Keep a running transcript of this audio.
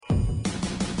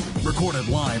Recorded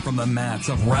live from the mats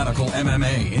of Radical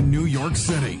MMA in New York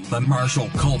City. The Martial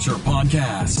Culture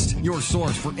Podcast. Your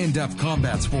source for in-depth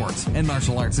combat sports and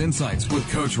martial arts insights with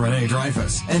Coach Renee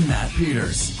Dreyfus and Matt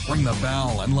Peters. Ring the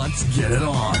bell and let's get it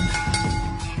on.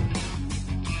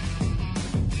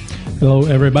 Hello,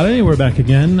 everybody. We're back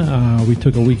again. We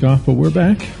took a week off, but we're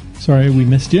back. Sorry we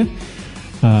missed you.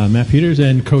 Matt Peters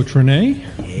and Coach Renee.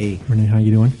 Hey. Renee, how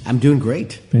you doing? I'm doing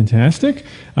great. Fantastic.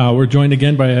 We're joined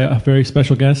again by a very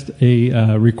special guest,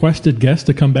 a requested guest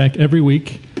to come back every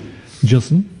week,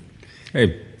 Gilson.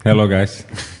 Hey. Hello, guys.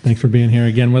 Thanks for being here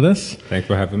again with us. Thanks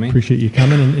for having me. Appreciate you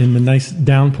coming in the nice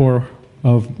downpour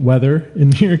of weather in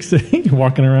New York City,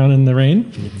 walking around in the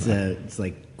rain. It's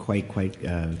like quite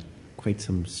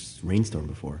some rainstorm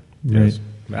before. Right.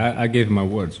 Yes. I gave my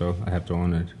word, so I have to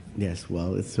honor it. Yes,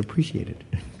 well, it's appreciated.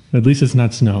 At least it's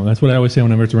not snow. That's what I always say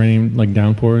whenever it's raining, like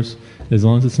downpours, as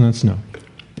long as it's not snow.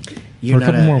 You're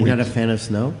not a fan of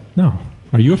snow? No.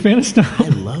 Are you a fan of snow? I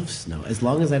love snow, as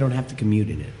long as I don't have to commute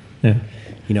in it. Yeah.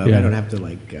 I don't have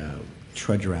to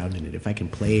trudge around in it. If I can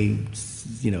play,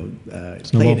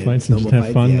 snowball fights and just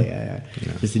have fun. Yeah.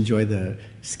 Just enjoy the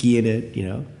ski in it,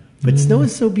 But snow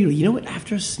is so beautiful. You know what?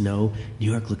 After snow,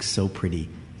 New York looks so pretty.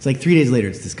 It's like 3 days later,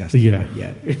 it's disgusting. Yeah.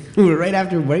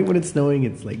 right when it's snowing,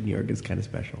 it's like New York is kind of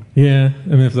special. Yeah. I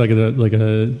mean, it's like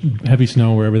a heavy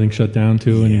snow where everything's shut down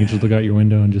too, and you can just look out your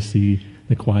window and just see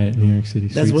the quiet New York City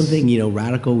streets. That's one thing,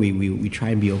 Radical, we try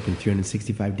and be open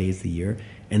 365 days a year.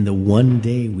 And the one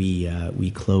day we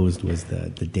closed was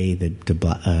the day that de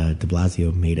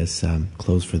Blasio made us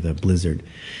close for the blizzard.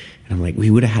 And I'm like, we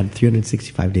would have had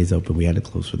 365 days open. We had to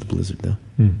close for the blizzard, though.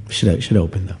 Should have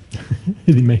opened, though.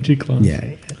 He made you close?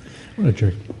 Yeah. What a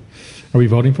jerk. Are we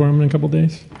voting for him in a couple of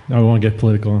days? I won't get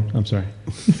political. I'm sorry.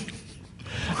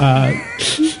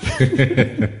 Let's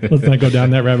not go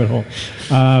down that rabbit hole.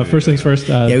 First things first.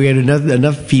 We had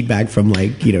enough feedback from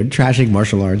trashing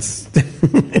martial arts,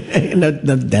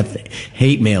 enough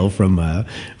hate mail from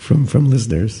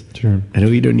listeners. Sure. I know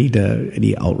we don't need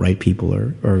any alt-right people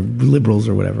or liberals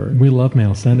or whatever. We love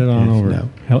mail. Send it on over. No.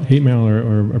 Hate mail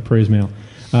or praise mail.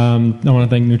 I want to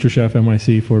thank NutriChef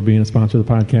NYC for being a sponsor of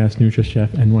the podcast.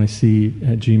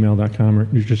 NutriChefNYC@gmail.com or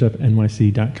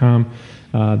NutriChefNYC.com.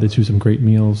 They do some great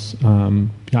meals.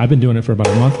 I've been doing it for about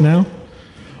a month now.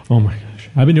 Oh my gosh.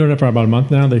 I've been doing it for about a month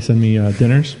now. They send me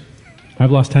dinners.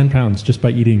 I've lost 10 pounds just by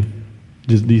eating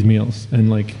just these meals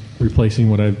and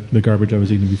replacing the garbage I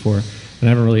was eating before. And I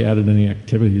haven't really added any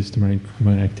activities to my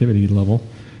activity level.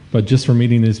 But just from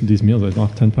eating these meals, I've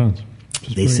lost 10 pounds.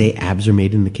 They say abs are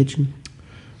made in the kitchen.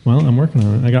 Well, I'm working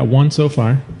on it. I got one so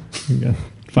far. I got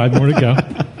 5 more to go.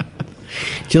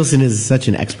 Gilson is such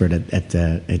an expert at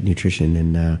nutrition,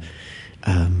 and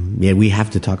we have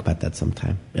to talk about that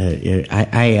sometime.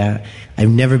 I've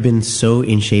never been so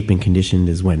in shape and conditioned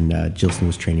as when Gilson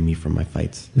was training me for my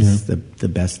fights. He's the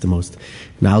best, the most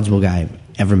knowledgeable guy I've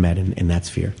ever met in that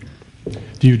sphere.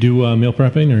 Do you do meal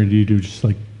prepping, or do you do just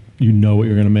what you're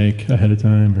going to make ahead of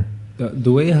time? Or?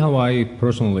 The way how I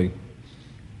personally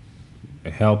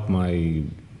help my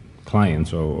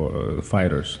clients or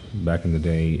fighters back in the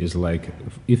day is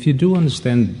if you do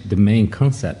understand the main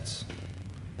concepts,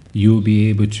 you'll be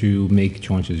able to make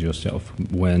choices yourself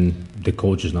when the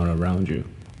coach is not around you.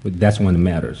 But that's when it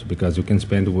matters, because you can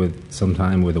spend some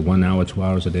time with 1 hour, 2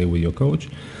 hours a day with your coach,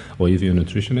 or if you're a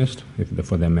nutritionist,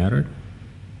 for that matter,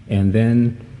 and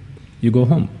then you go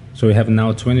home. So you have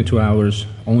now 22 hours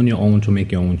on your own to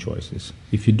make your own choices.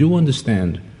 If you do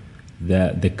understand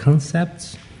that the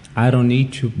concepts, I don't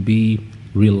need to be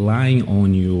relying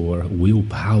on your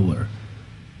willpower,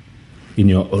 in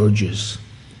your urges,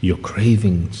 your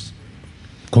cravings,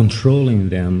 controlling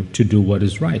them to do what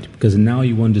is right. Because now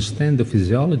you understand the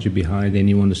physiology behind, and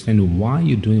you understand why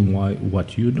you're doing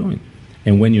what you're doing.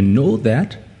 And when you know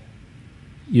that,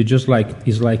 you're just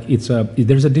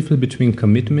there's a difference between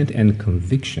commitment and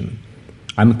conviction.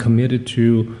 I'm committed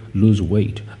to lose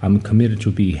weight. I'm committed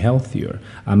to be healthier.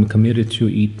 I'm committed to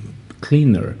eat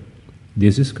cleaner.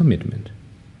 This is commitment.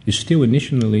 It's still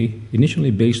initially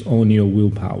based on your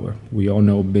willpower. We all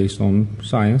know, based on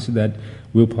science, that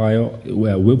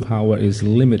willpower is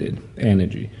limited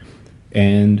energy.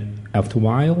 And after a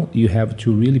while, you have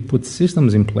to really put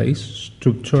systems in place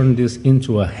to turn this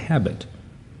into a habit.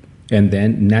 And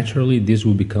then naturally, this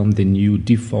will become the new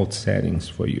default settings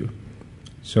for you.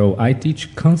 So I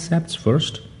teach concepts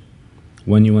first.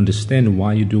 When you understand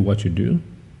why you do what you do,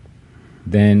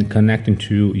 then connecting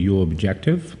to your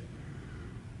objective,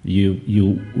 you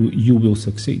will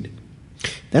succeed.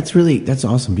 That's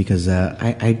awesome, because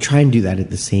I try and do that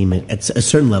at a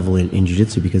certain level in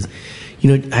jiu-jitsu, because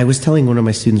I was telling one of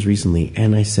my students recently,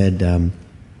 and I said,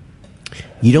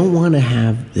 You don't want to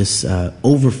have this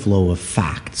overflow of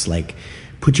facts, like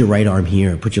put your right arm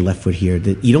here, put your left foot here.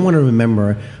 You don't want to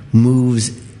remember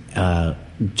moves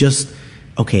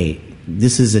okay,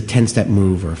 this is a 10-step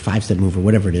move or a 5-step move or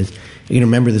whatever it is. You're going to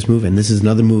remember this move, and this is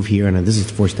another move here, and this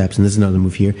is 4 steps, and this is another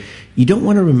move here. You don't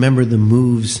want to remember the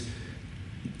moves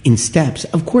in steps.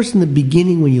 Of course, in the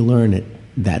beginning when you learn it,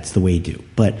 that's the way you do.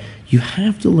 But you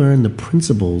have to learn the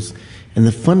principles and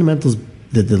the fundamentals,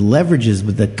 the leverages,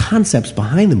 but the concepts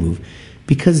behind the move,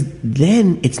 because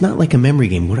then it's not like a memory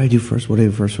game. What do I do first? What do I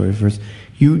do first? What do I do first?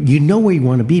 You know where you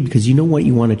want to be because you know what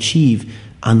you want to achieve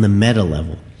on the meta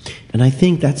level. And I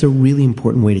think that's a really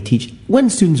important way to teach when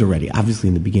students are ready, obviously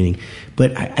in the beginning.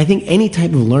 But I think any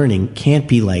type of learning can't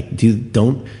be like,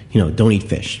 don't eat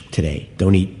fish today.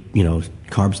 Don't eat,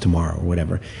 carbs tomorrow or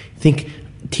whatever.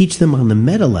 Teach them on the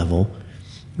meta level.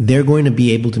 They're going to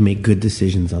be able to make good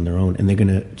decisions on their own, and they're going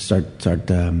to start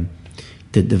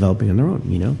developing on their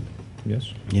own,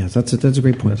 Yes. Yes, that's a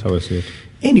great point. That's how I see it.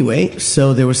 Anyway,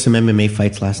 so there were some MMA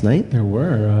fights last night. There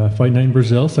were. Fight night in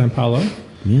Brazil, Sao Paulo.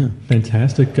 Yeah.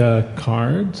 Fantastic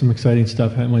card. Some exciting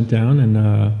stuff went down,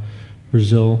 and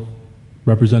Brazil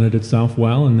represented itself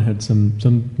well and had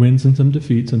some wins and some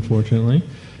defeats, unfortunately.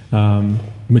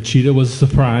 Machida was a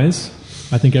surprise.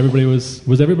 I think everybody was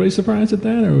everybody surprised at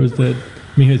that, or was that?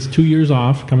 I mean, it's 2 years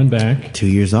off, coming back. 2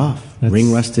 years off.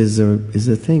 Ring rust is a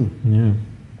thing. Yeah.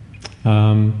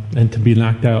 And to be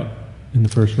knocked out in the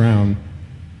first round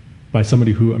by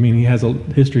somebody who, he has a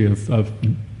history of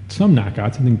some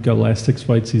knockouts. I think the last 6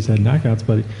 fights he's had knockouts,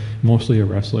 but mostly a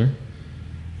wrestler.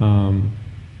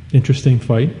 Interesting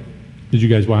fight. Did you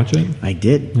guys watch it? I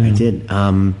did. Yeah. I did.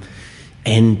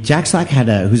 And Jack Slack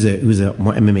who's a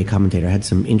more MMA commentator, had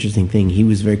some interesting thing. He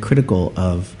was very critical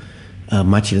of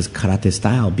Machida's karate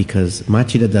style because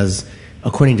Machida does,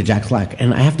 according to Jack Slack,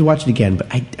 and I have to watch it again, but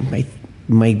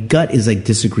my gut is I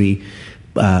disagree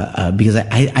because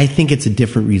I think it's a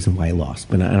different reason why he lost,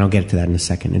 but I'll get to that in a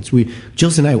second.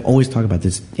 Gilson and I always talk about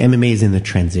this. MMA is in the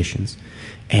transitions,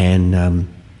 and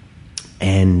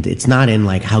it's not in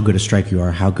like how good a striker you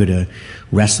are, how good a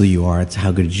wrestler you are. It's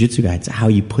how good a jiu-jitsu guy. It's how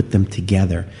you put them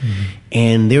together. Mm-hmm.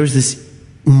 And there was this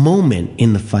moment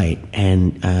in the fight,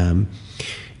 and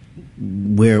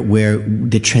where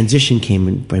the transition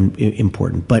came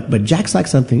important. But Jack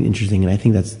Slack's something interesting, and I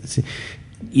think that's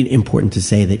important to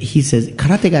say, that he says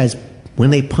karate guys, when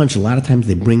they punch, a lot of times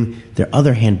they bring their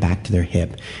other hand back to their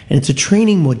hip. And it's a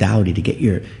training modality to get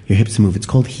your hips to move. It's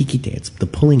called hikite. It's the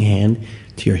pulling hand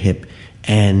to your hip.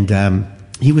 And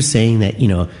he was saying that,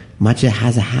 Machida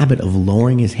has a habit of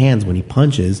lowering his hands when he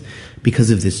punches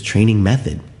because of this training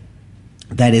method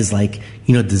that is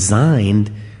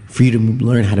designed for you to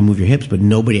learn how to move your hips, but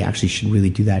nobody actually should really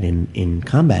do that in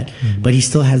combat. Mm-hmm. But he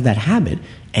still has that habit,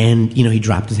 and, he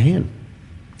dropped his hand.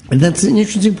 And that's an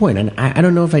interesting point. And I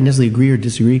don't know if I necessarily agree or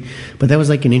disagree, but that was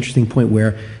like an interesting point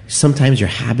where sometimes your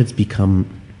habits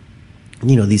become,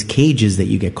 these cages that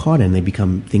you get caught in, they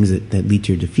become things that lead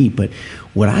to your defeat. But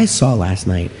what I saw last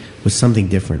night was something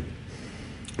different.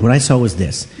 What I saw was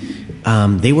this.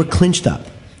 They were clinched up.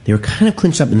 They were kind of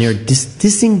clinched up, and they were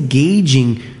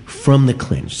disengaging from the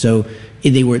clinch. So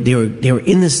they were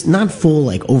in this not full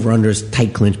over-unders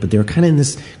tight clinch, but they were kind of in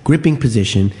this gripping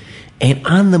position. And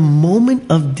on the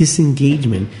moment of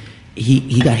disengagement,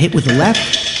 he got hit with the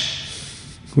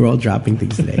left. We're all dropping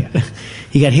things today.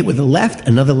 He got hit with the left,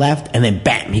 another left, and then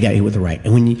bam, he got hit with the right.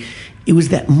 And it was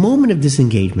that moment of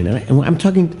disengagement. And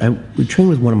we trained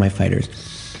with one of my fighters,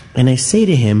 and I say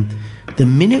to him, the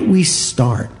minute we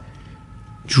start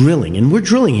drilling, and we're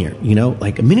drilling here,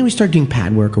 like a minute we start doing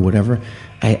pad work or whatever,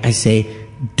 I say,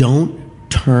 don't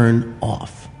turn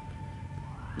off.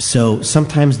 So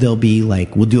sometimes they'll be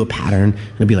like, we'll do a pattern,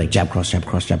 and it'll be like jab, cross,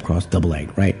 double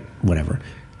leg, right? Whatever.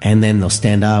 And then they'll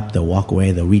stand up, they'll walk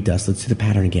away, they'll redust, let's do the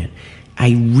pattern again.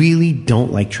 I really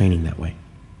don't like training that way.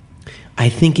 I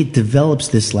think it develops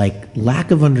this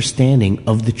lack of understanding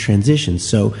of the transition.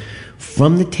 So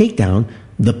from the takedown,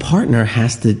 the partner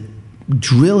has to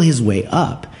drill his way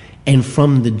up. And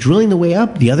from the drilling the way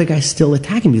up, the other guy's still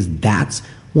attacking, because that's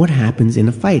what happens in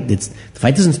a fight. The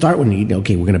fight doesn't start when we're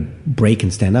going to break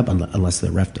and stand up, unless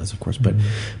the ref does, of course.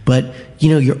 But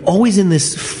you're always in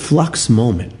this flux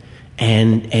moment,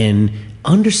 and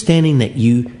understanding that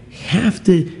you have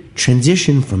to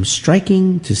transition from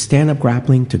striking to stand-up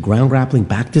grappling to ground grappling,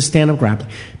 back to stand-up grappling,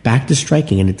 back to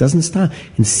striking, and it doesn't stop.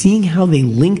 And seeing how they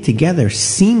link together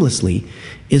seamlessly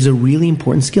is a really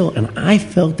important skill. And I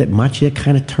felt that Machida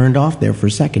kind of turned off there for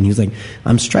a second. He was like,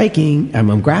 I'm striking,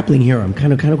 I'm grappling here, I'm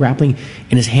kind of grappling,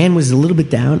 and his hand was a little bit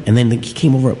down, and then he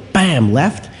came over, bam,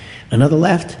 left, another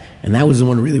left, and that was the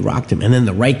one that really rocked him. And then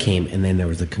the right came, and then there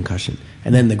was the concussion,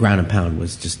 and then the ground and pound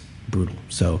was just brutal.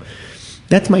 So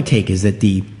that's my take: is that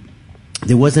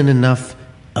there wasn't enough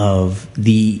of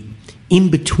the in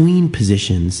between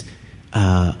positions.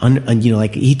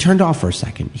 Like he turned off for a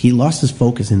second. He lost his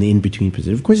focus in the in between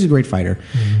position. Of course, he's a great fighter,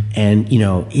 and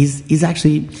he's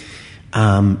actually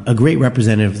a great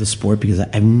representative of the sport, because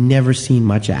I've never seen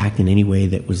Macha act in any way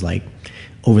that was like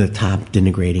over the top,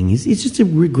 denigrating. He's just a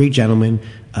great gentleman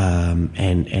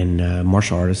and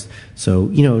martial artist. So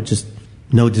just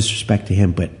no disrespect to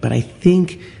him, but I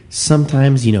think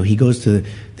sometimes he goes to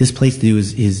this place to do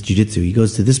his jiu-jitsu. He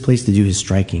goes to this place to do his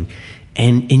striking.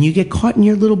 And you get caught in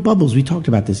your little bubbles. We talked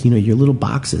about this, your little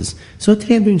boxes. So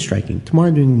today I'm doing striking. Tomorrow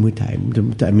I'm doing Muay Thai.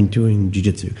 Doing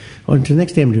jiu-jitsu. Or the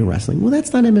next day I'm doing wrestling. Well,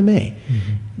 that's not MMA.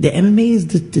 Mm-hmm. The MMA is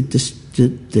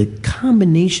the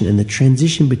combination and the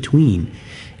transition between.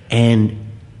 And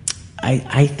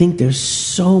I think there's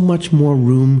so much more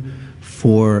room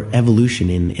for evolution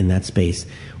in that space.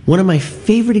 One of my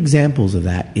favorite examples of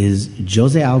that is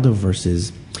Jose Aldo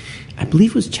versus, I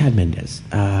believe it was Chad Mendez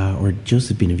or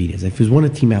Joseph Benavidez. It was one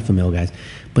of Team Alpha Male guys,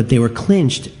 but they were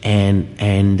clinched,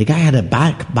 and the guy had a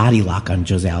back body lock on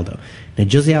Jose Aldo. Now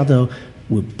Jose Aldo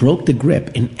broke the grip,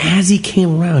 and as he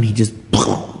came around, he just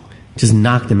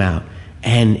knocked him out.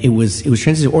 And it was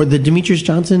transition, or the Demetrius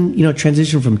Johnson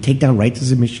transition from takedown right to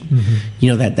submission.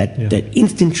 Mm-hmm. That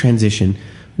instant transition.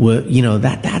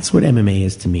 That's what MMA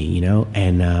is to me.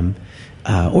 And.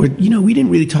 We didn't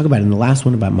really talk about it in the last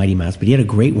one about Mighty Mouse, but he had a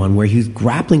great one where he was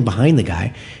grappling behind the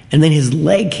guy, and then his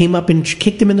leg came up and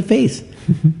kicked him in the face.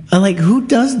 I'm like, who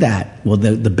does that? Well,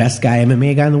 the best guy,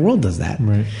 MMA guy in the world, does that.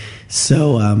 Right.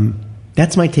 So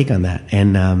that's my take on that.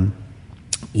 And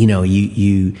you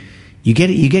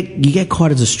get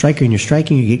caught as a striker, and you're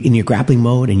striking, you get in your grappling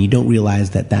mode, and you don't realize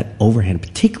that overhand,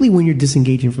 particularly when you're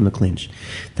disengaging from the clinch,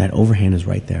 that overhand is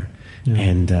right there. Yeah.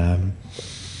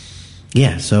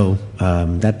 And so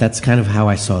that's kind of how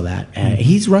I saw that.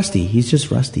 He's rusty. He's just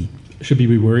rusty. Should we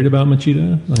be worried about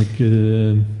Machida?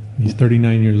 He's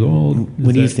 39 years old.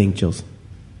 What do you think, Gilson?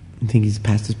 You think he's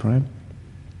past his prime?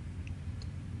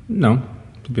 No,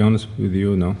 to be honest with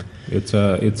you, no. It's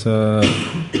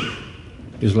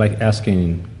like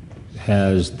asking,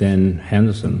 has Dan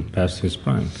Henderson passed his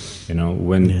prime?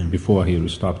 Before he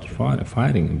stopped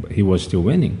fighting, he was still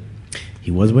winning. He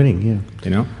was winning, yeah.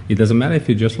 It doesn't matter if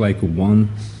you just like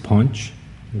one punch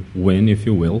win, if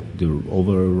you will, the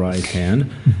over right hand.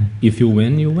 Mm-hmm. If you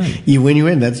win, you win. You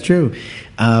win. That's true.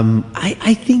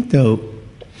 I think though,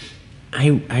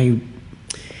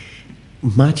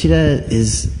 Machida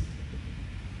is,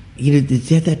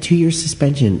 they had that 2-year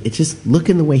suspension. It's just look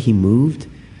in the way he moved.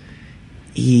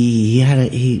 He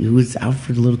was out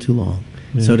for a little too long.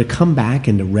 Yeah. So to come back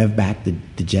and to rev back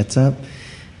the jets up,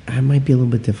 it might be a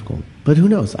little bit difficult. But who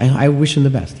knows? I wish him the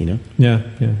best, Yeah.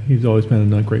 He's always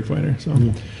been a great fighter. So,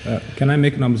 can I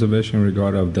make an observation in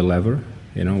regard of the lever?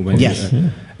 Yes.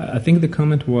 I think the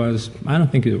comment was, I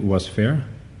don't think it was fair.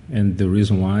 And the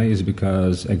reason why is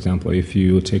because, example, if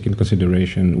you take into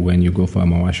consideration when you go for a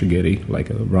mawashigiri, like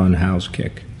a roundhouse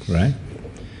kick, right?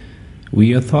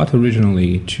 We are taught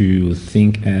originally to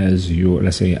think as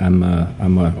let's say I'm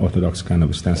a orthodox kind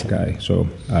of stance guy, so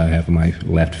I have my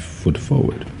left foot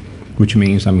forward, which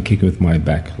means I'm kicking with my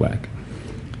back leg.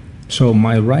 So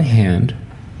my right hand,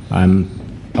 I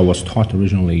was taught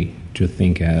originally to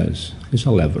think as is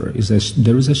a lever.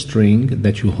 There is a string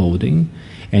that you're holding,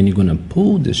 and you're going to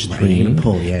pull the string,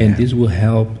 and this will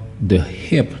help the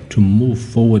hip to move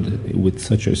forward with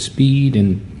such a speed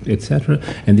and etc.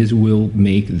 And this will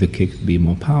make the kick be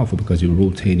more powerful because you're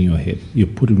rotating your hip. You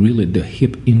put really the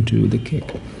hip into the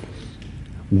kick.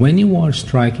 When you are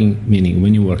striking, meaning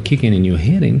when you are kicking and you're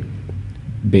hitting,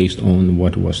 based on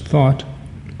what was thought,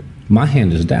 my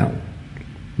hand is down.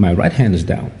 My right hand is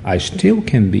down. I still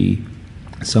can be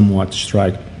somewhat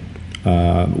strike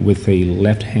with a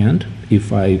left hand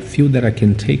if I feel that I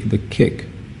can take the kick.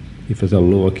 If it's a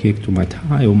lower kick to my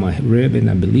thigh or my rib, and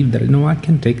I believe that, I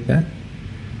can take that,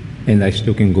 and I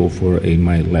still can go for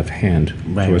my left hand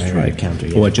for a strike.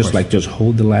 Counter, or just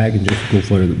hold the leg and just go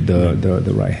for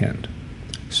the right hand.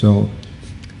 So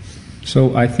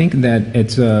I think that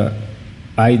it's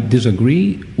I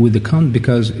disagree with the count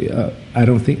because I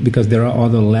don't think, because there are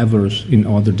other levers in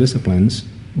other disciplines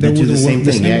that do the same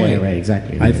thing. Way. Right,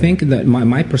 exactly. I think that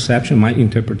my perception, my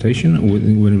interpretation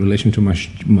in relation to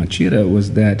Machida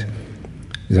was that,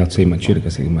 I'd say Machida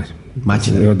because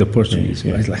Machida, the Portuguese,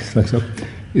 right?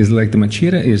 It's like the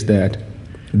Machida is that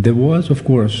there was, of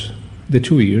course, the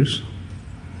 2 years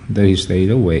that he stayed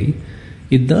away.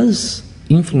 It does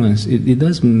influence, it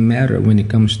does matter when it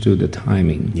comes to the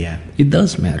timing. Yeah. It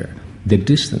does matter. The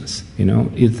distance,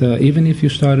 even if you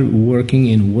started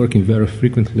working very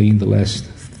frequently in the last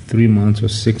 3 months or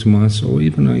 6 months or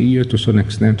even a year to a certain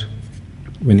extent,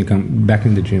 when you come back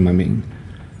in the gym, I mean.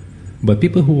 But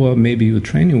people who are maybe you're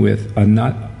training with are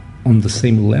not on the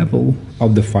same level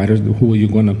of the fighters who you're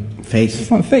going to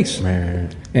face.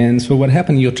 Right. And so what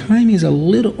happened, your time is a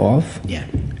little off. Yeah.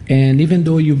 And even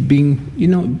though you've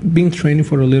been training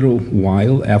for a little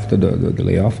while after the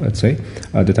layoff, I'd say,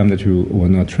 at the time that you were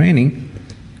not training,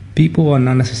 people are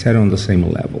not necessarily on the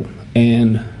same level.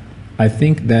 And I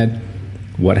think that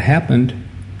what happened,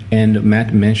 and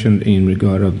Matt mentioned in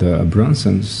regard of the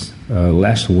Brunson's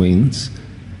last wins,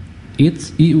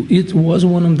 it was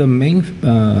one of the main,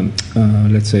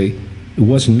 let's say, it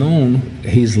was known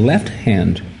his left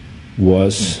hand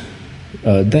was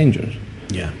dangerous.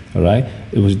 Yeah. All right?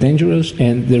 It was dangerous,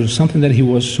 and there was something that he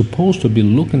was supposed to be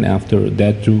looking after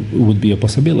that would be a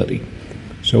possibility.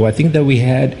 So I think that we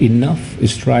had enough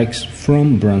strikes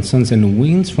from Brunson's and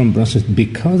wins from Brunson's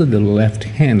because of the left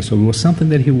hand. So it was something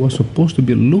that he was supposed to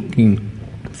be looking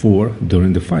for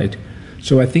during the fight.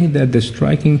 So I think that the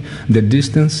striking, the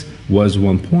distance was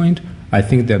one point. I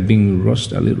think that being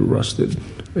a little rusted,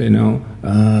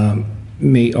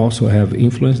 may also have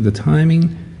influenced the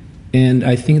timing. And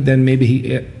I think that maybe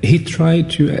he tried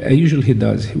to, usually he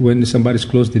does, when somebody's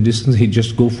close the distance, he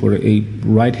just go for a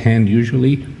right hand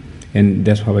usually. And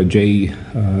that's how Jay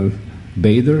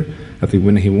Bader, I think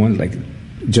when he won,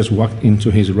 just walked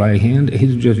into his right hand.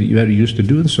 He's just very used to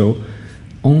doing so.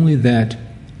 Only that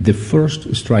the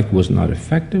first strike was not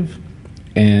effective,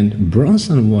 and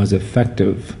Brunson was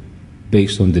effective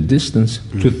based on the distance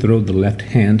to throw the left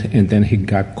hand, and then he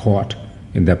got caught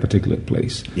in that particular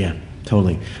place. Yeah.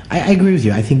 Totally, I agree with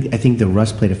you. I think the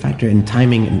rust played a factor in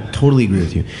timing, and totally agree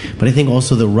with you. But I think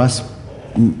also the rust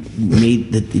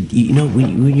made that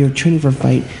when you're training for a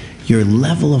fight, your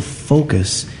level of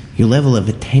focus, your level of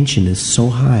attention is so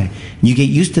high. You get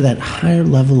used to that higher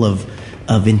level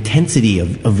of intensity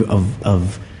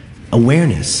of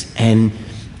awareness, and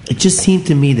it just seemed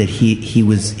to me that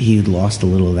he had lost a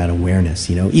little of that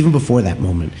awareness. Even before that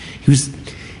moment, he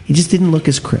just didn't look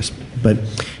as crisp. But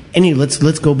anyway,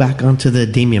 let's go back onto the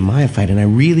Damian Maia fight, and I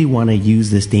really want to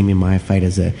use this Damian Maia fight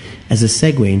as a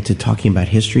segue into talking about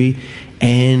history,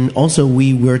 and also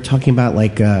we were talking about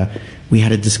we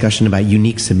had a discussion about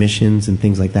unique submissions and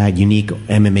things like that, unique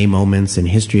MMA moments and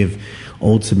history of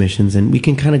old submissions, and we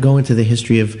can kind of go into the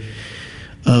history of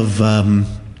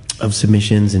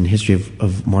submissions and history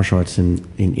of martial arts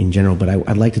in general. But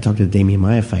I'd like to talk to the Damian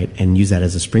Maia fight and use that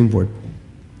as a springboard.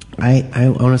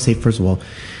 I want to say, first of all,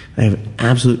 I have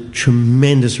absolute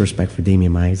tremendous respect for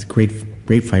Damian Maia. He's a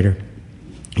great fighter.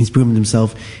 He's proven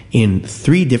himself in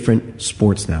 3 different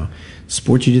sports now: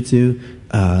 sport jiu-jitsu,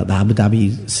 the Abu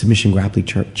Dhabi Submission Grappling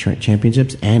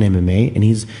Championships, and MMA. And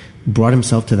he's brought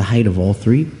himself to the height of all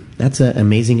 3. That's an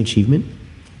amazing achievement.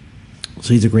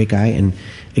 So he's a great guy, and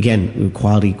again,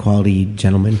 quality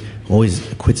gentleman. Always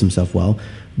acquits himself well.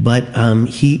 But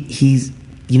he's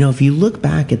if you look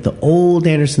back at the old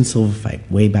Anderson Silva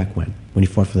fight way back when he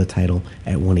fought for the title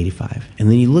at 185, and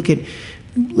then you look at a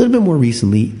little bit more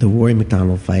recently the Rory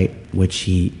McDonald fight, which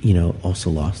he also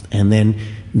lost, and then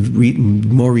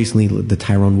more recently the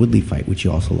Tyrone Woodley fight, which he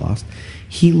also lost.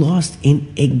 He lost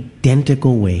in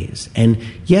identical ways, and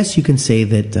yes, you can say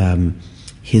that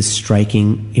his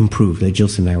striking improved. Like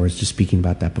Gilson and I were just speaking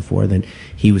about that before. Then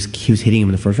he was hitting him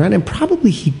in the first round, and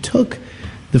probably he took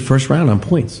the first round on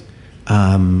points.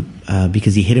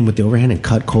 Because he hit him with the overhand and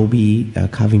cut Colby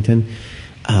Covington.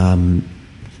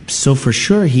 So for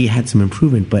sure he had some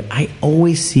improvement, but I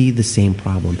always see the same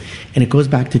problem. And it goes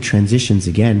back to transitions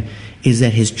again, is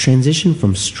that his transition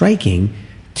from striking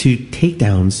to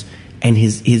takedowns and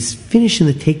his finish in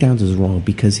the takedowns is wrong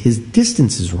because his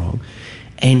distance is wrong.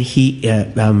 And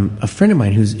a friend of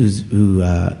mine who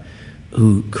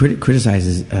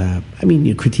criticizes,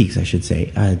 critiques, I should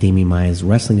say, Damian Maia's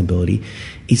wrestling ability.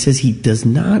 He says he does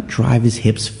not drive his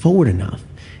hips forward enough.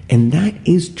 And that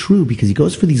is true because he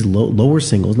goes for these lower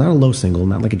singles, not a low single,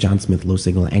 not like a John Smith low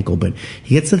single ankle, but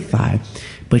he gets the thigh,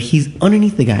 but he's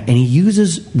underneath the guy and he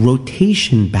uses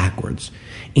rotation backwards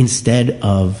instead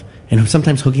of, and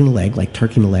sometimes hooking the leg, like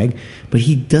turking the leg, but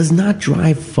he does not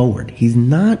drive forward. He's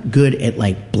not good at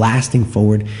blasting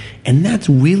forward, and that's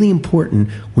really important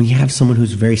when you have someone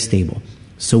who's very stable.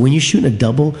 So when you're shooting a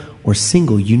double or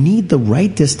single, you need the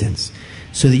right distance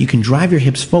so that you can drive your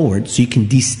hips forward so you can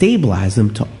destabilize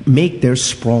them to make their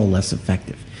sprawl less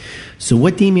effective. So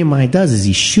what Damian Maia does is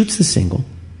he shoots the single,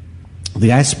 the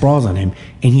guy sprawls on him,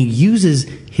 and he uses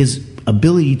his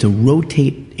ability to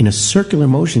rotate in a circular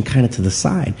motion kind of to the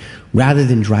side rather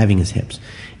than driving his hips.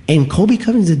 And Colby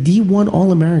Covington's a D1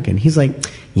 All-American. He's like,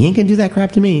 you ain't gonna do that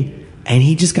crap to me. And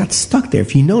he just got stuck there.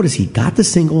 If you notice, he got the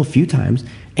single a few times,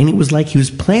 and it was like he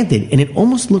was planted, and it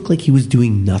almost looked like he was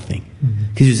doing nothing.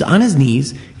 Because he was on his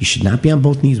knees. You should not be on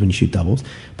both knees when you shoot doubles.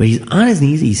 But he's on his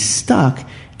knees, he's stuck,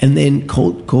 and then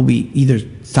Colby either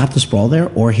stopped the sprawl there,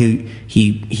 or he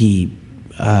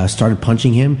started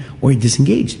punching him, or he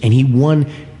disengaged. And he won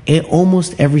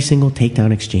almost every single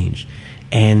takedown exchange.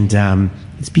 And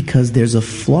it's because there's a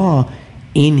flaw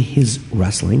in his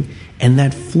wrestling, and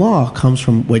that flaw comes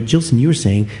from what Gilson, you were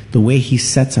saying, the way he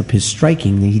sets up his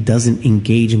striking, that he doesn't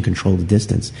engage and control the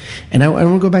distance. And I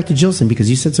want to go back to Gilson, because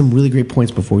you said some really great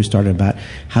points before we started about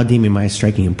how Damian Maia's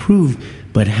striking improved,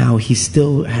 but how he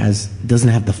still doesn't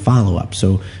have the follow-up.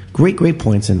 So great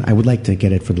points, and I would like to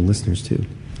get it for the listeners too.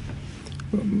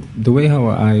 The way how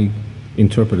I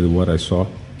interpreted what I saw,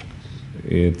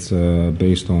 it's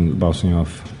based on bouncing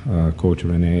off Coach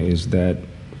Rene, is that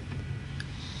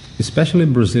especially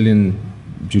Brazilian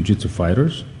jiu-jitsu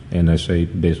fighters, and I say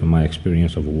based on my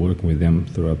experience of working with them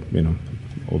throughout,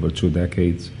 over 2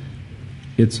 decades,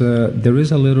 there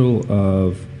is a little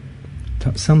of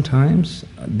sometimes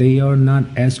they are not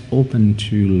as open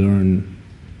to learn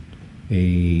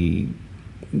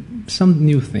some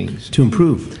new things to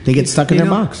improve. They get stuck in their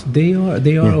box. They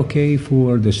are okay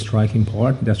for the striking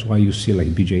part. That's why you see like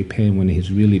BJ Penn, when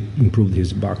he's really improved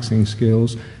his boxing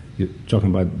skills. You're talking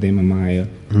about Damian Maia,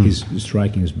 his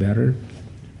striking is better.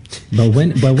 But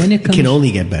when it comes, it can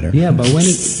only get better. Yeah, and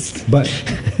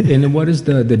what is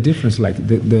the difference? Like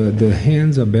the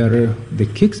hands are better, the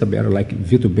kicks are better. Like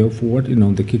Vitor Belfort,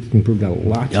 the kicks improved a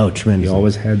lot. Oh, tremendous! He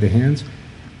always had the hands.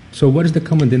 So what is the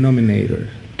common denominator?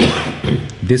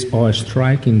 These are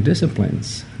striking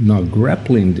disciplines, not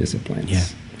grappling disciplines. Yeah.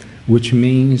 Which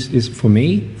means, is for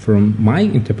me, from my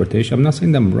interpretation, I'm not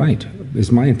saying that I'm right,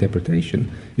 it's my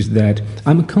interpretation, is that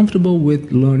I'm comfortable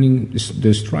with learning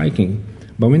the striking,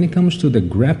 but when it comes to the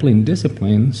grappling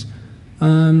disciplines,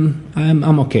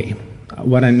 I'm okay.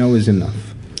 What I know is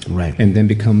enough. Right. And then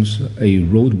becomes a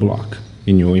roadblock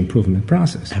in your improvement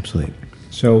process. Absolutely.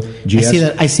 So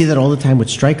I see that all the time with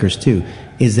strikers too,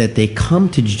 is that they come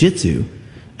to jiu-jitsu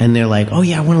and they're like, oh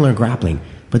yeah, I want to learn grappling.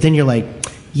 But then you're like,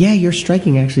 yeah, your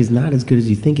striking actually is not as good as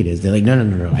you think it is. They're like,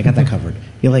 no, I got that covered.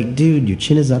 You're like, dude, your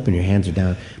chin is up and your hands are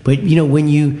down. But when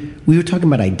we were talking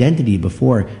about identity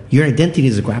before, your identity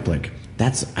is a grappler.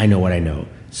 I know what I know.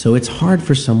 So it's hard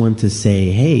for someone to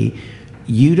say, hey,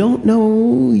 you don't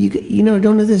know,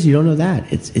 don't know this, you don't know that.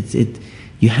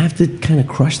 You have to kind of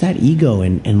crush that ego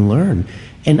and learn.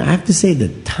 And I have to say,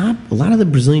 a lot of the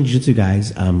Brazilian Jiu-Jitsu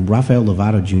guys, Rafael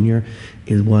Lovato Jr.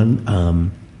 is one,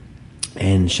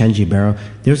 and Shanji Barrow,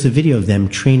 there's a video of them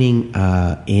training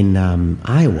in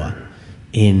Iowa,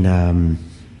 in, I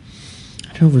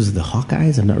don't know if it was the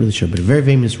Hawkeyes, I'm not really sure, but a very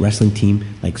famous wrestling team,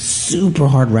 like super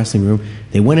hard wrestling room.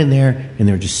 They went in there, and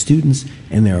they were just students,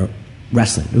 and they're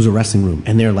wrestling. It was a wrestling room,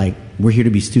 and they're like, we're here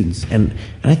to be students. And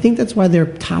I think that's why they're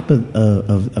top of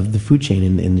the food chain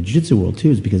in the jiu-jitsu world too,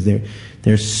 is because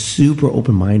they're super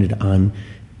open-minded on,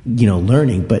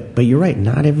 learning. But you're right,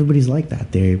 not everybody's like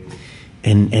that.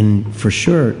 And for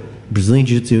sure, Brazilian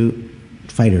jiu-jitsu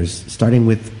fighters, starting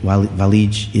with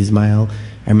Walid Ismail,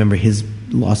 I remember his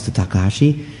loss to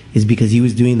Takahashi is because he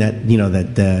was doing that,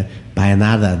 that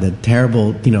Baianada, the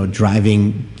terrible,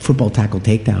 driving football tackle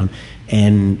takedown,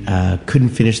 and couldn't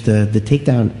finish the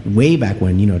takedown way back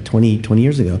when, 20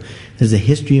 years ago. There's a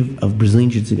history of Brazilian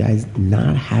Jiu-Jitsu guys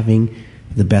not having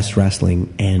the best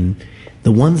wrestling, and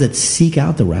the ones that seek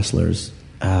out the wrestlers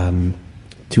to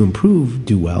improve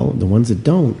do well. The ones that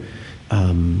don't,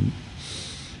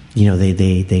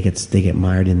 they get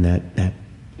mired in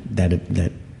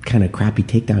that kind of crappy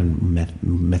takedown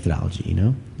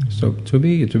methodology. So to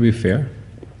be fair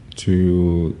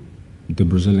to the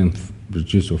Brazilian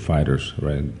Jiu-Jitsu fighters,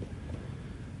 right?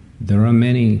 There are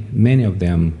many of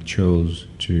them chose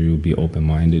to be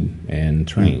open-minded and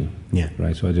train. Yeah.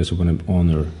 Right. So I just want to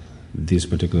honor this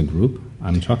particular group.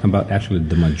 I'm talking about actually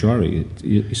the majority.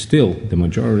 The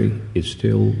majority is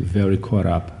still very caught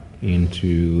up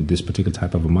into this particular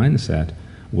type of a mindset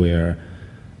where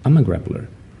I'm a grappler.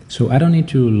 So I don't need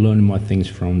to learn more things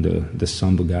from the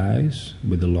Sambo guys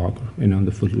with the lock,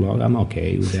 the foot lock. I'm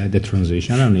okay with that. The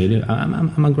transition, I don't need it.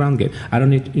 I'm a ground game. I don't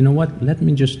need. You know what? Let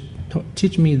me just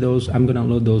teach me those. I'm gonna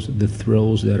load the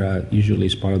throws that are usually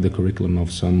is part of the curriculum of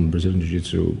some Brazilian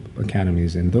Jiu-Jitsu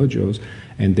academies and dojos,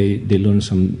 and they learn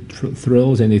some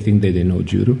throws and they think that they know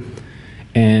judo,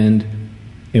 and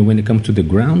when it comes to the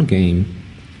ground game,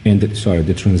 and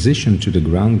the transition to the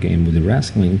ground game with the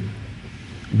wrestling.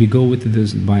 we go with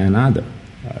this bayanada.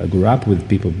 I grew up with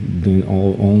people doing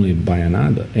only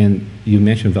bayanada. And you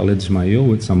mentioned Valed Ismail,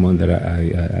 with someone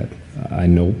that I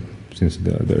know since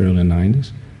the early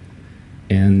 90s.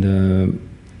 And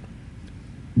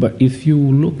but if you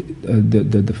look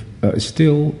at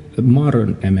still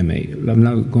modern MMA, I'm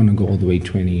not going to go all the way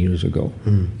 20 years ago.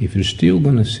 If you're still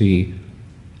going to see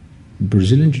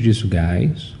Brazilian Jiu-Jitsu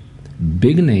guys,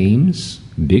 big names,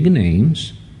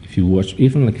 if you watch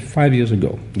even like 5 years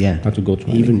ago, not to go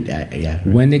 20, even right.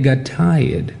 When they got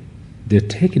tired, their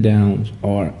takedowns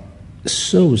are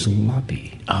so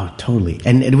sloppy. Oh, totally.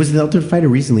 And it was the Ultimate Fighter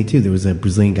recently too. There was a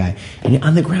Brazilian guy, and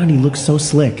on the ground he looked so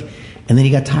slick, and then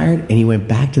he got tired and he went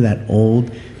back to that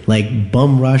old like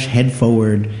bum rush, head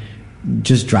forward,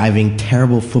 just driving,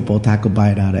 terrible football tackle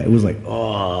by Anada. It was like,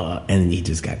 oh, and he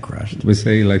just got crushed. We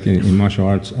say like in martial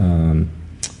arts,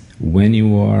 when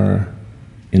you are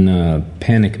in a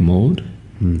panic mode,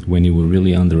 when you were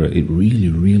really under a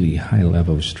really high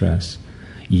level of stress,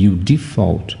 you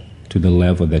default to the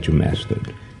level that you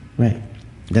mastered. Right.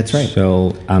 That's right.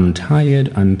 So I'm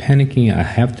tired, I'm panicking,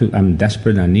 I'm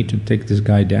desperate, I need to take this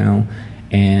guy down,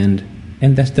 and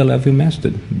that's the level you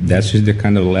mastered. That's just the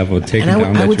kind of level of taking down that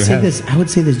you have. I would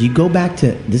say this. You go back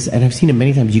to this, and I've seen it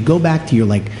many times. You go back to your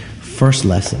like first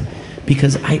lesson,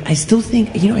 because I still think,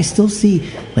 I still see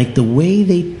like the way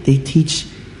they teach,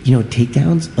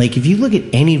 takedowns. Like if you look at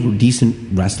any decent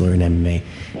wrestler in MMA,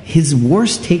 his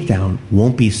worst takedown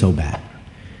won't be so bad.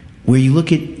 Where you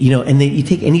look at, and then you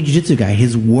take any jiu-jitsu guy,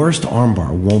 his worst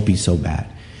armbar won't be so bad.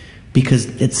 Because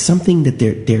it's something that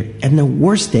they're on the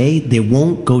worst day, they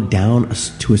won't go down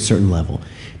to a certain level.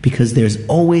 Because there's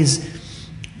always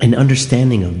an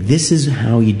understanding of this is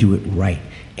how you do it right.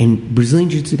 And Brazilian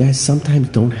Jiu-Jitsu guys sometimes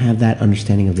don't have that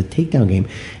understanding of the takedown game.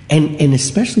 And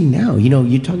especially now,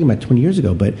 you're talking about 20 years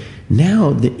ago, but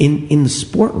now in the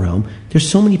sport realm, there's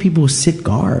so many people who sit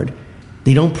guard.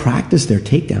 They don't practice their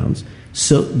takedowns.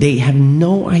 So they have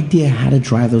no idea how to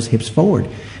drive those hips forward.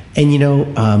 And,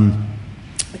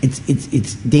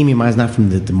 it's Damian Maia's not from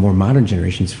the more modern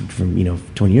generations from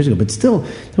 20 years ago, but still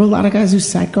there were a lot of guys who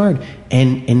sat guard.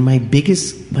 And my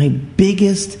biggest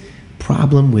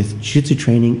problem with jiu-jitsu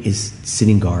training is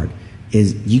sitting guard.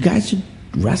 Is you guys should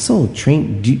wrestle,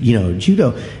 train,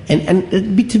 judo.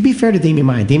 And to be fair to Damian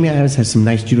Maia has some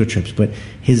nice judo trips, but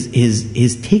his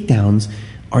takedowns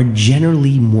are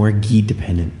generally more gi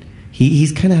dependent.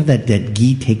 He's kind of have that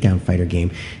gi takedown fighter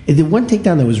game. And the one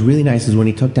takedown that was really nice is when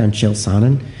he took down Chael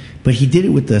Sonnen, but he did it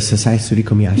with the Sasai Suri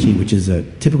Komiyashi, which is a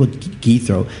typical gi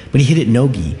throw, but he hit it no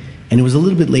gi. And it was a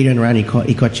little bit later in the round he caught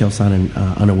Chael Sonnen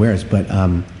unawares, but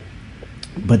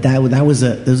that was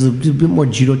a bit more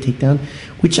judo takedown,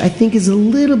 which I think is a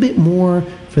little bit more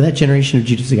for that generation of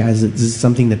jiu-jitsu guys. This is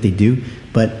something that they do,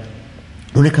 but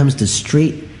when it comes to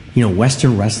straight,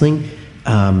 Western wrestling,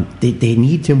 they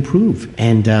need to improve.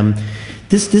 And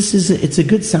it's a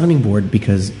good sounding board,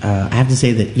 because I have to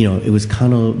say that it was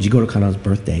Jigoro Kano's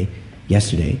birthday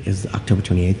yesterday, is October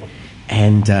 28th,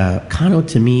 and Kano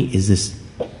to me is this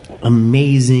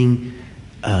amazing.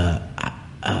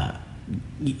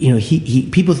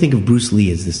 People think of Bruce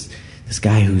Lee as this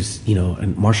guy who's a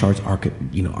martial arts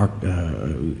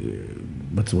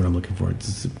what's the word I'm looking for?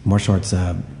 It's martial arts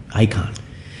icon,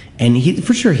 and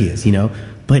for sure he is,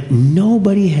 but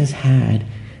nobody has had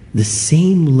the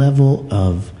same level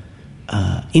of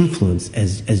influence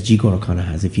as Jigoro Kano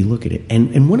has, if you look at it.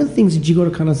 And one of the things that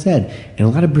Jigoro Kano said, and a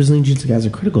lot of Brazilian Jiu-Jitsu guys are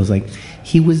critical, is like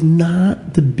he was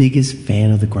not the biggest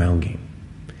fan of the ground game.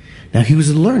 Now he was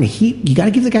a learner. You got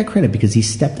to give the guy credit, because he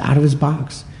stepped out of his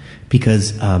box.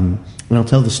 Because and I'll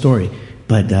tell the story,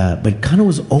 but Kano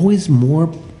was always more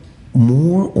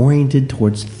oriented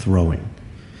towards throwing,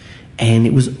 and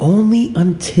it was only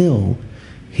until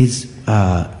his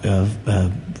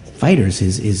fighters,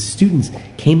 his students,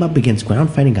 came up against ground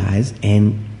fighting guys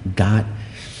and got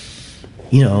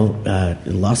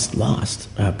lost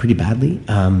pretty badly.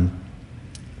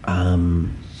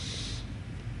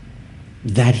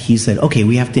 That he said, okay,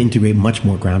 we have to integrate much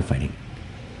more ground fighting.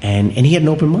 And he had an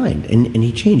open mind, and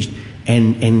he changed.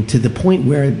 And to the point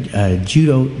where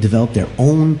judo developed their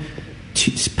own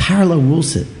parallel rule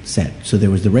set. So there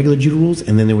was the regular judo rules,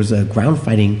 and then there was a ground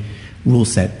fighting rule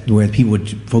set where people would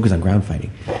focus on ground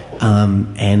fighting.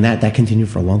 And that continued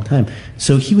for a long time.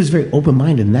 So he was very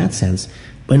open-minded in that sense.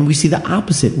 And we see the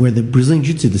opposite, where the Brazilian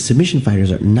Jiu-Jitsu, the submission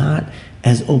fighters, are not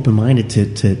as open-minded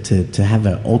to have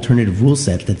an alternative rule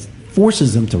set that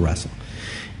forces them to wrestle.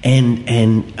 And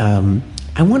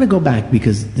I want to go back,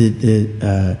 because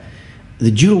the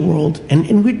judo world, and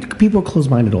people are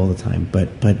closed-minded all the time,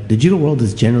 but the judo world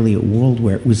is generally a world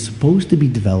where it was supposed to be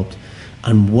developed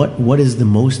on what is the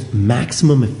most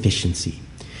maximum efficiency.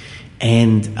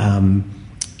 And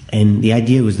the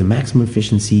idea was the maximum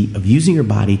efficiency of using your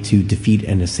body to defeat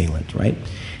an assailant, right?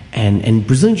 And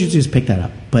Brazilian Jiu-Jitsu has picked that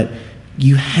up. But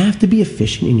you have to be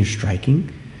efficient in your striking.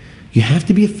 You have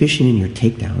to be efficient in your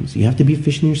takedowns. You have to be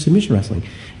efficient in your submission wrestling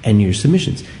and your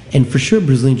submissions. And for sure,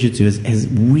 Brazilian Jiu-Jitsu has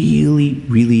really,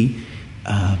 really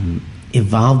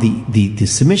evolved the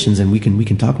submissions, and we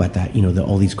can talk about that. You know,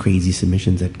 all these crazy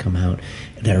submissions that come out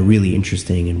that are really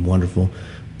interesting and wonderful.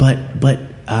 But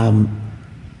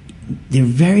there are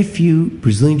very few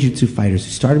Brazilian Jiu-Jitsu fighters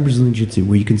who started Brazilian Jiu-Jitsu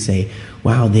where you can say,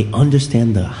 wow, they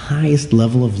understand the highest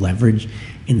level of leverage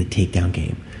in the takedown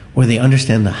game, or they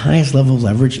understand the highest level of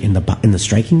leverage in the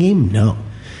striking game. No.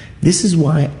 This is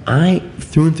why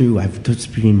through and through, I've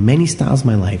touched many styles in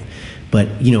my life,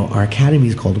 but, you know, our academy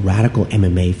is called Radical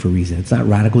MMA for a reason. It's not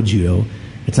Radical Judo.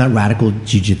 It's not Radical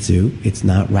Jiu-Jitsu. It's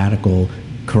not Radical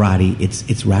Karate.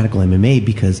 It's Radical MMA,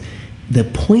 because the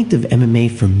point of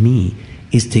MMA for me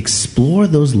is to explore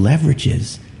those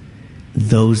leverages,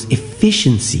 those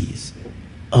efficiencies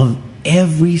of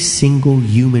every single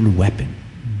human weapon.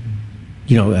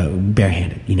 You know,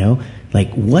 barehanded, you know?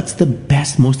 Like, what's the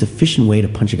best, most efficient way to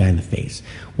punch a guy in the face?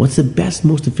 What's the best,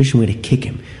 most efficient way to kick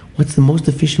him? What's the most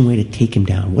efficient way to take him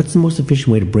down? What's the most efficient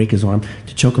way to break his arm,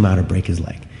 to choke him out or break his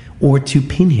leg? Or to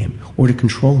pin him, or to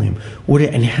control him?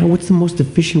 What's the most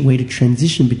efficient way to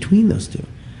transition between those two?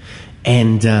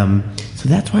 And so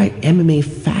that's why MMA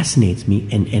fascinates me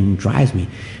and drives me.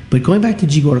 But going back to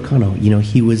Jigoro Kano, you know,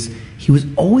 he was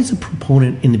always a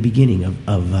proponent in the beginning of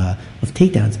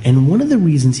takedowns. And one of the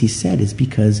reasons he said is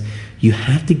because you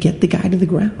have to get the guy to the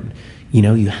ground. You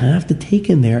know, you have to take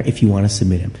him there if you want to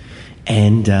submit him.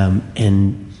 And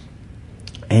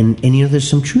you know, there's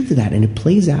some truth to that, and it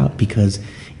plays out because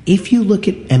if you look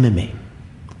at MMA,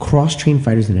 cross-trained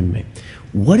fighters in MMA,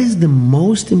 what is the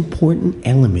most important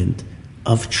element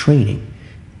of training?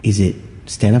 Is it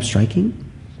stand-up striking?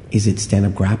 Is it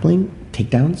stand-up grappling,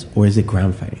 takedowns, or is it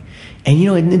ground fighting? And, you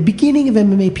know, in the beginning of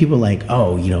MMA, people were like,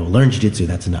 oh, you know, learn jiu-jitsu,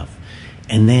 that's enough.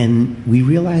 And then we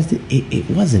realized that it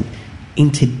wasn't.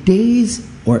 In today's,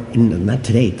 not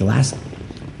today,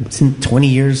 it's in 20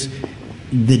 years,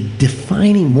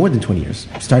 more than 20 years,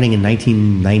 starting in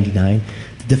 1999,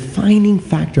 the defining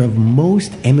factor of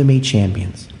most MMA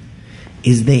champions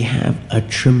is they have a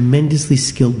tremendously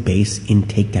skilled base in the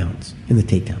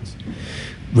takedowns.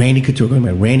 Randy Couture,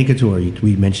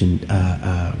 we mentioned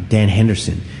Dan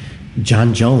Henderson,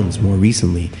 John Jones more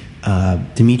recently,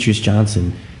 Demetrius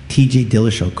Johnson, TJ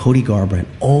Dillashaw, Cody Garbrandt,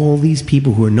 all these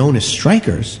people who are known as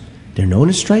strikers,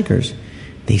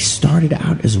 they started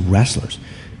out as wrestlers,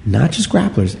 not just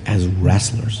grapplers, as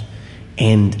wrestlers.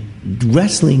 And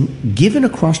wrestling, given a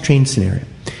cross-trained scenario,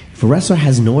 if a wrestler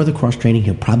has no other cross-training,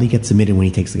 he'll probably get submitted when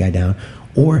he takes the guy down,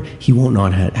 or he won't know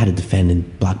how to defend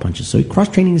and block punches. So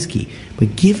cross-training is key.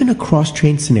 But given a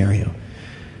cross-trained scenario,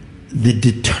 the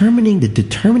determining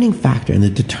factor, and the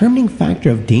determining factor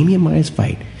of Damian Maia's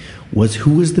fight was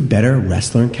who was the better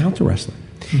wrestler and counter-wrestler.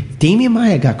 If Damian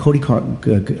Maia got Cody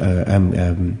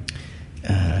Covington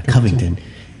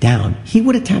down, he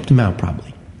would have tapped him out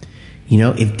probably. You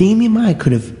know, if Damian Maia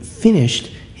could have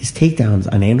finished his takedowns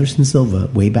on Anderson Silva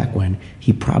way back when,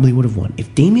 he probably would have won.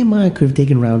 If Damian Maia could have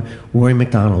taken around Rory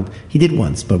McDonald, he did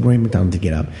once, but Rory McDonald did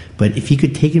get up. But if he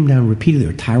could take him down repeatedly,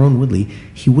 or Tyrone Woodley,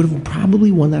 he would have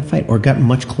probably won that fight or gotten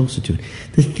much closer to it.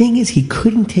 The thing is, he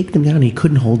couldn't take them down, and he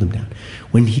couldn't hold them down.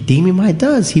 When Damian Maia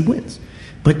does, he wins.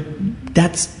 But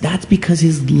that's because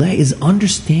his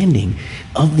understanding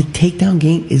of the takedown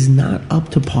game is not up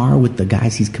to par with the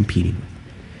guys he's competing with.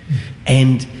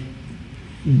 And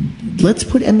let's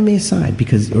put MMA aside,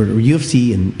 or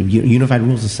UFC and unified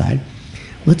rules aside.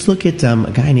 Let's look at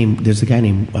a guy named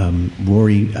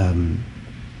Rory. I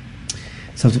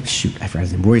forgot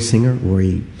his name. Rory Singer.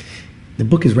 Rory. The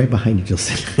book is right behind you,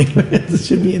 Gilson. It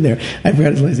should be in there. I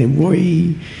forgot his last name.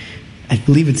 Rory. I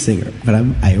believe it's Singer, but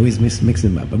I always mix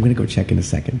them up. I'm going to go check in a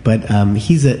second. But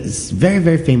he's a very,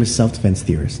 very famous self-defense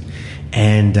theorist,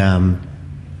 and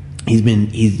he's been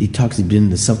in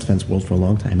the self-defense world for a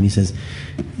long time. And he says,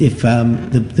 if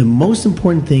the most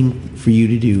important thing for you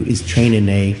to do is train in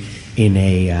a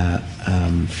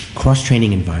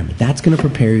cross-training environment, that's going to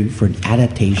prepare you for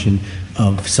adaptation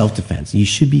of self-defense. You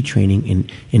should be training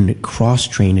in a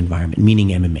cross-trained environment, meaning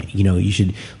MMA. You know, you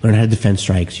should learn how to defend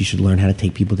strikes. You should learn how to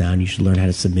take people down. You should learn how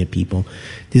to submit people.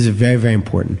 These are very, very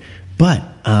important. But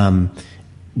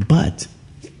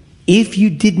if you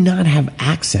did not have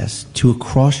access to a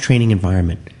cross-training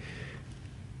environment,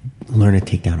 learn a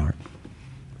takedown art.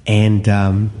 And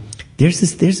there's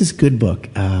this good book.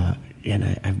 and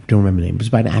I don't remember the name, but it's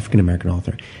by an African-American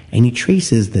author. And he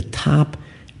traces the top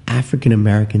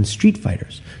African-American street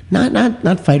fighters.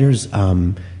 Not fighters,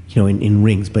 in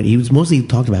rings, but he was mostly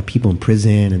talking about people in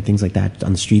prison and things like that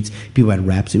on the streets. People had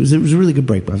reps. It was a really good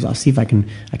break. But I'll see if I can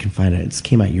find it. It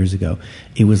came out years ago.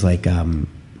 It was like I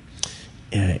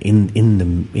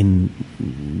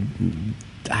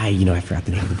forgot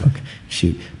the name of the book.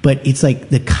 Shoot, but it's like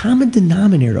the common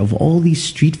denominator of all these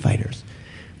street fighters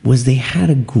was they had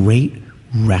a great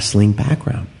wrestling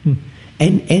background.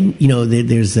 And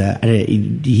there's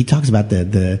he talks about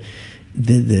the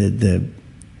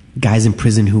guys in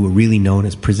prison who were really known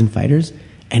as prison fighters,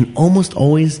 and almost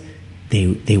always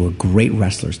they were great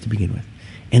wrestlers to begin with.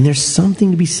 And there's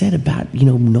something to be said about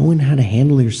knowing how to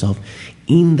handle yourself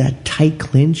in that tight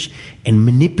clinch and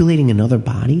manipulating another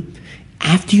body.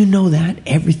 After you know that,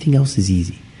 everything else is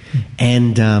easy.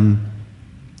 And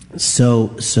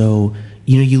so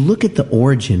you look at the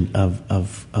origin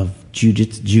of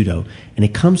judo, and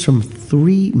it comes from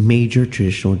three major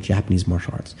traditional Japanese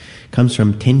martial arts. It comes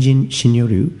from Tenjin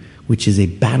Shinryu, which is a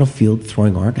battlefield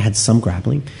throwing art, had some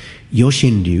grappling.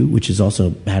 Yoshin-ryu, which is also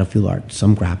battlefield art,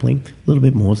 some grappling, a little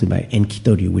bit mostly by, and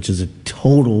Kito-ryu, which is a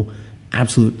total,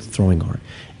 absolute throwing art.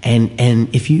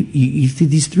 And if you see,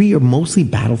 these three are mostly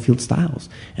battlefield styles,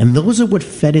 and those are what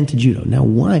fed into judo. Now,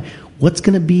 why? What's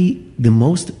going to be the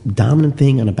most dominant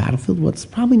thing on a battlefield? Well, it's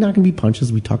probably not going to be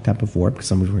punches. We talked about before because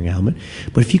someone's wearing a helmet.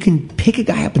 But if you can pick a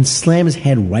guy up and slam his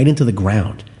head right into the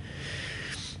ground,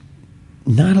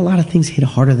 not a lot of things hit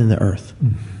harder than the earth.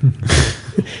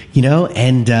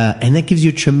 And that gives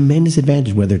you a tremendous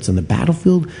advantage, whether it's on the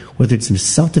battlefield, whether it's in a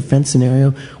self-defense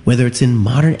scenario, whether it's in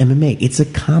modern MMA. It's a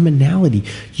commonality.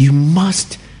 You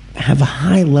must have a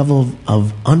high level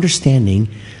of understanding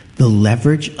the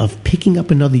leverage of picking up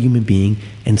another human being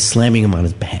and slamming him on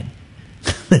his head.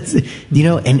 That's it,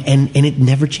 and it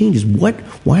never changes.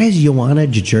 Why is Joanna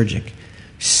Jędrzejczyk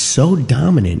so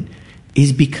dominant?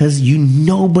 Is because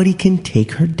nobody can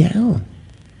take her down.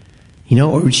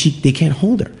 Or they can't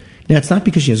hold her. Now, it's not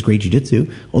because she has great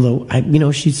jiu-jitsu, although,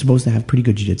 she's supposed to have pretty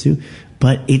good jiu-jitsu,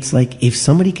 but it's like if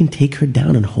somebody can take her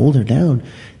down and hold her down,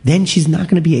 then she's not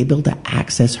going to be able to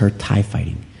access her Thai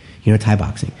fighting, Thai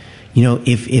boxing.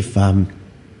 If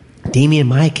Damian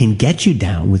Maia can get you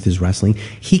down with his wrestling,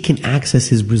 he can access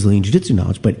his Brazilian jiu-jitsu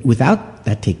knowledge, but without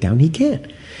that takedown, he can't.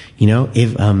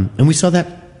 And we saw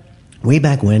that way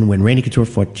back when Randy Couture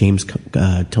fought James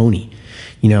Toney.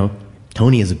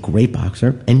 Tony is a great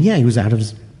boxer, and he was out of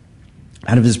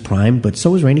his prime, but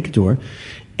so was Randy Couture,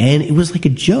 and it was like a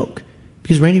joke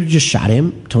because Randy just shot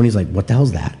him. Tony's like, "What the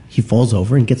hell's that?" He falls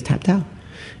over and gets tapped out.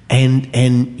 And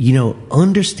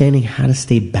understanding how to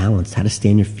stay balanced, how to stay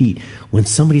on your feet when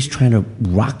somebody's trying to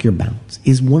rock your balance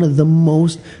is one of the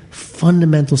most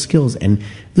fundamental skills. And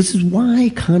this is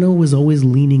why Kano was always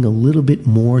leaning a little bit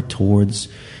more towards,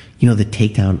 the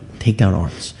takedown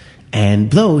arts.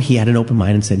 And though he had an open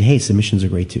mind and said, hey, submissions are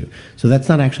great too. So that's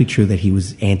not actually true that he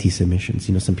was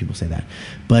anti-submissions. Some people say that.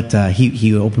 But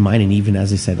he open-minded and even,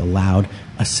 as I said, allowed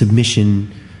a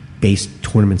submission-based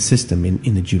tournament system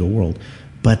in the judo world.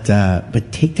 But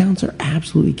takedowns are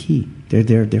absolutely key.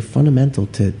 They're fundamental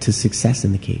to success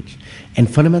in the cage and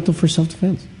fundamental for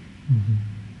self-defense. Mm-hmm.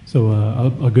 So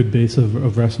a good base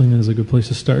of wrestling is a good place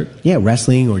to start? Yeah,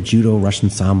 wrestling or judo, Russian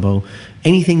sambo,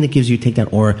 anything that gives you a takedown.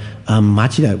 Or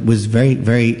Machida was very,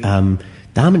 very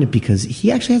dominant because he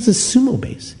actually has a sumo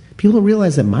base. People don't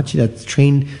realize that Machida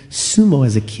trained sumo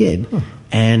as a kid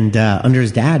and under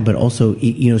his dad, but also,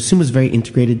 sumo is very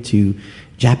integrated to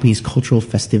Japanese cultural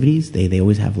festivities. They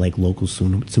always have like local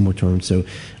sumo tournaments. So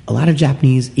a lot of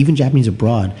Japanese, even Japanese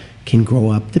abroad, can grow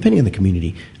up, depending on the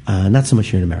community, not so much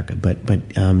here in America, but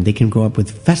they can grow up with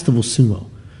festival sumo,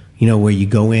 where you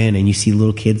go in and you see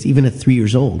little kids, even at 3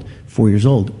 years old, 4 years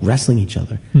old, wrestling each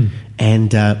other.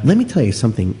 And let me tell you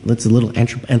something, that's a little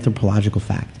anthropological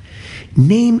fact.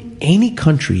 Name any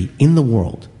country in the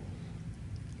world,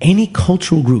 any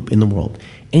cultural group in the world,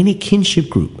 any kinship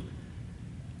group.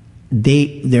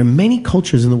 There are many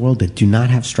cultures in the world that do not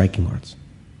have striking arts.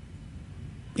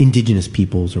 Indigenous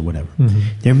peoples or whatever. Mm-hmm.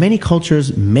 There are many cultures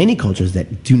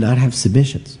that do not have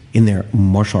submissions in their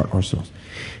martial art arsenals.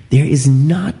 There is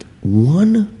not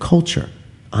one culture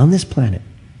on this planet,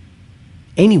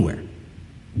 anywhere,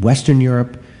 Western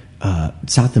Europe,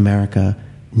 South America,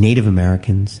 Native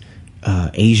Americans,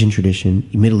 Asian tradition,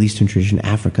 Middle Eastern tradition,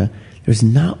 Africa, there's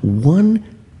not one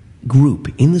group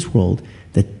in this world,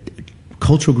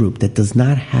 cultural group, that does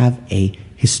not have a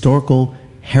historical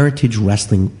heritage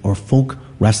wrestling or folk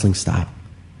wrestling style.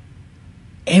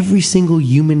 Every single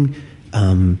human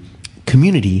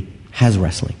community has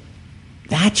wrestling.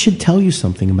 that should tell you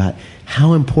something about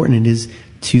how important it is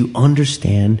to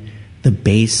understand the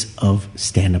base of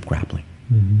stand-up grappling.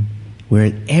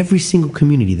 Where every single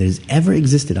community that has ever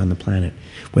existed on the planet,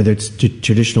 whether it's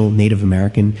traditional Native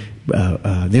American,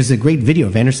 there's a great video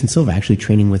of Anderson Silva actually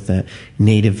training with the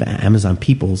Native Amazon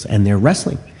peoples, and they're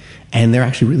wrestling. And they're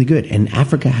actually really good. And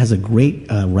Africa has a great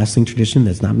wrestling tradition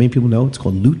that's not many people know. It's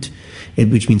called Lut,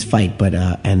 which means fight. But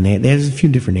and there's a few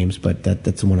different names, but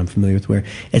that's the one I'm familiar with. Where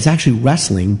it's actually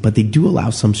wrestling, but they do allow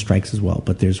some strikes as well.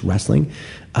 But there's wrestling.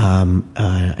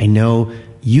 I know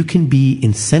you can be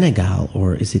in Senegal,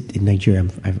 or is it in Nigeria?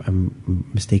 I'm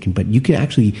mistaken, but you can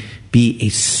actually be a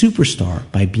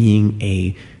superstar by being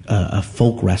a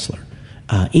folk wrestler.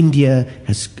 India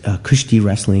has Kushti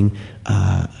wrestling,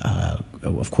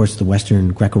 of course, the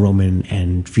Western Greco-Roman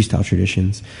and freestyle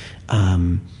traditions.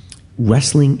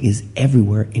 Wrestling is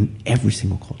everywhere in every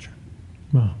single culture.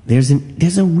 Wow. There's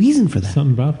a reason for that.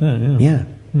 Something about that, yeah.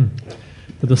 Yeah.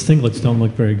 But those singlets don't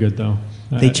look very good, though.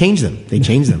 They changed them.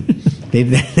 They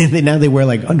now they wear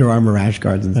like Under Armour rash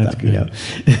guards and stuff. You know,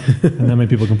 and that many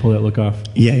people can pull that look off.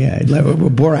 Yeah. Like,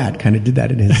 Borat kind of did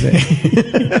that in his.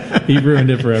 He ruined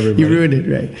it for everybody. He ruined it,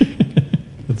 right?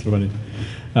 That's funny.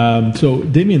 So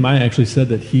Damian Maia actually said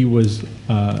that he was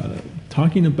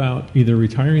talking about either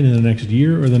retiring in the next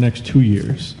year or the next 2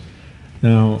 years.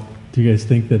 Now, do you guys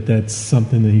think that that's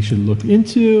something that he should look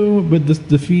into with this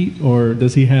defeat, or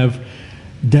does he have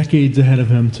decades ahead of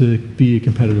him to be a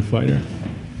competitive fighter?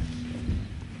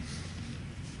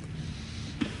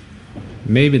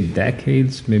 Maybe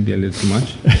decades, maybe a little too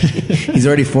much. He's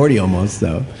already 40 almost,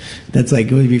 though. That's like,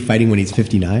 will he be fighting when he's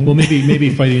 59? Well, maybe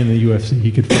fighting in the UFC.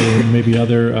 He could fight in maybe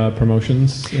other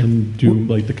promotions and do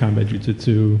like the combat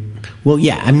jiu-jitsu. Well,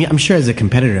 yeah, I mean, I'm sure as a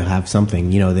competitor he'll have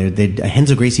something. You know,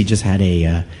 Renzo Gracie just had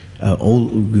a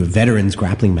old veterans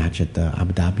grappling match at the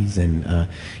Abu Dhabi's, and you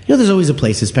know, there's always a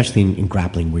place, especially in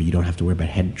grappling, where you don't have to worry about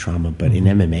head trauma. But in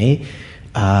MMA,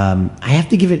 I have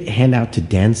to give a hand out to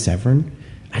Dan Severn.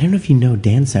 I don't know if you know,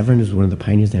 Dan Severn is one of the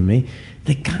pioneers of MMA.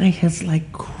 The guy has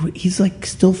he's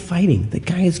still fighting. The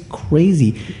guy is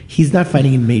crazy. He's not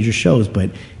fighting in major shows,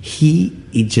 but he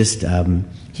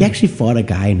actually fought a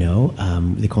guy I know.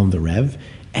 They call him the Rev,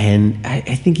 and I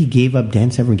think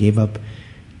Dan Severn gave up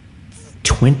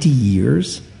 20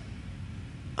 years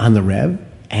on the Rev.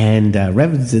 And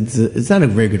Rev, it's not a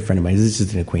very good friend of mine. He's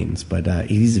just an acquaintance, but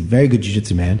he's a very good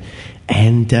jiu-jitsu man.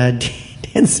 And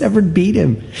Dan Severn beat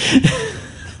him.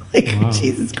 Wow.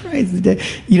 Jesus Christ.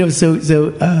 You know, so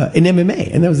in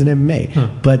MMA, and that was in MMA. Huh.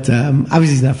 But obviously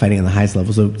he's not fighting on the highest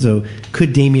level. So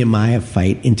could Damian Maia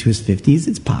fight into his 50s?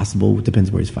 It's possible. It depends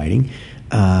where he's fighting.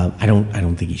 I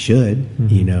don't think he should. Mm-hmm.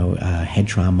 You know, head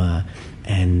trauma,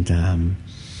 and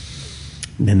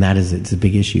then it's a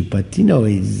big issue. But you know,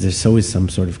 there's always some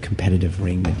sort of competitive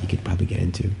ring that he could probably get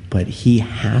into. But he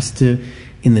has to,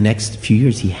 in the next few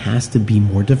years, he has to be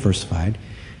more diversified.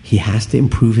 He has to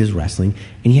improve his wrestling,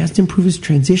 and he has to improve his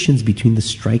transitions between the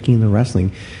striking and the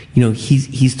wrestling. You know,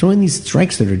 he's throwing these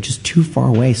strikes that are just too far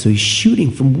away, so he's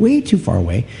shooting from way too far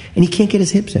away, and he can't get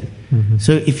his hips in. Mm-hmm.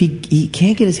 So if he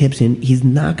can't get his hips in, he's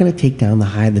not going to take down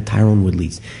the Tyrone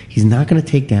Woodleys. He's not going to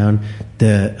take down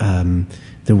the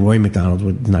Roy McDonald's.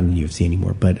 Well, not in the UFC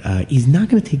anymore, but he's not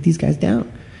going to take these guys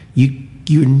down.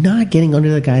 You're not getting under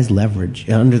the guy's leverage,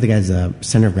 under the guy's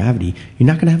center of gravity. You're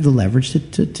not going to have the leverage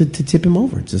to tip him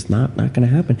over. It's just not going to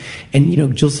happen. And, you know,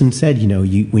 Gilson said, you know,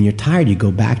 when you're tired, you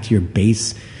go back to your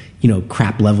base, you know,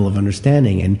 crap level of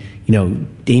understanding. And, you know,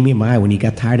 Damian Maia, when he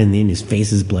got tired in the end, his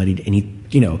face is bloodied, and he,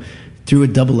 you know, threw a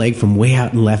double leg from way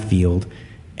out in left field.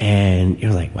 And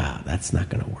you're like, wow, that's not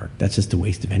going to work. That's just a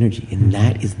waste of energy. And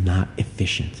that is not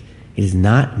efficient. It is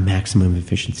not maximum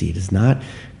efficiency. It is not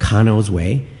Kano's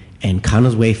way. And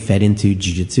Kano's way fed into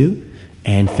jiu-jitsu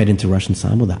and fed into Russian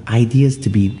Sambo. The idea is to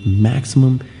be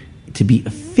to be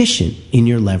efficient in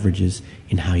your leverages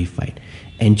in how you fight.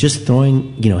 And just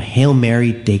throwing, you know, Hail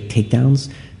Mary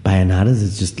takedowns by Anadas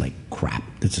is just like crap.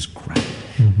 That's just crap.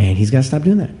 Mm-hmm. And he's got to stop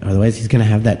doing that. Otherwise, he's going to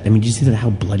have that. I mean, did you see how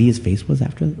bloody his face was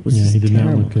after? It was he did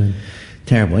terrible. Not look good.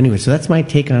 Terrible. Anyway, so that's my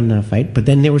take on the fight. But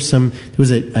then there was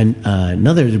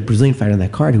another Brazilian fighter on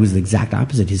that card who was the exact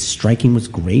opposite. His striking was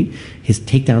great. His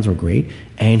takedowns were great.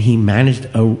 And he managed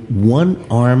a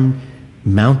one-arm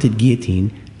mounted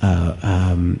guillotine.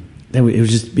 It was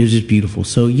just beautiful.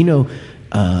 So, you know,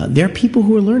 there are people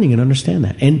who are learning and understand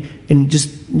that. And just,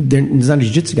 there's not a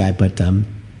jiu-jitsu guy, but,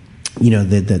 you know,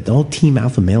 the whole Team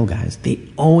Alpha Male guys, they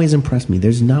always impress me.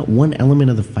 There's not one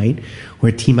element of the fight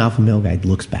where a Team Alpha Male guy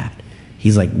looks bad.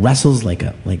 He's wrestles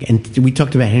and we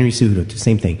talked about Henry Cejudo, the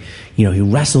same thing. You know, he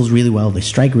wrestles really well, they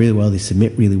strike really well, they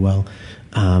submit really well.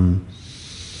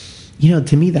 You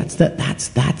to me, that's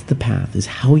the path, is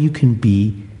how you can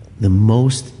be the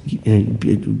most,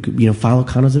 follow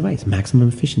Kano's advice, maximum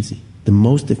efficiency, the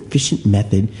most efficient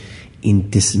method in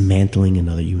dismantling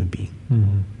another human being.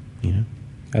 Mm-hmm.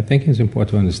 I think it's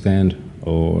important to understand,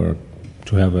 or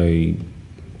to have a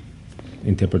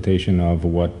interpretation of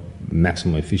what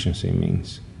maximum efficiency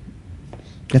means.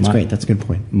 That's great. That's a good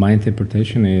point. My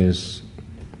interpretation is,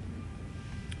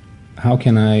 how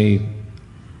can I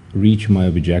reach my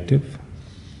objective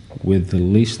with the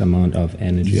least amount of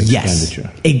energy expenditure?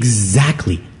 Yes,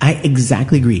 exactly. I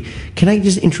exactly agree. Can I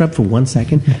just interrupt for 1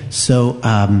 second? So,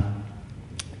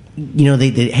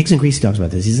 Hexon Gracie talks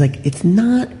about this. He's like, it's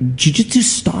not, jiu-jitsu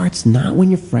starts not when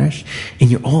you're fresh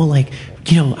and you're all like,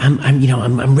 I'm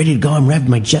ready to go. I'm revved.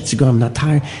 My jets are going. I'm not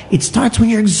tired. It starts when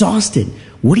you're exhausted.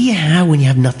 What do you have when you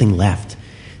have nothing left?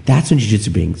 That's when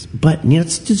jiu-jitsu brings. But,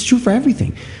 it's true for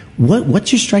everything.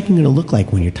 What's your striking going to look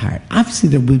like when you're tired? Obviously,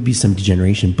 there would be some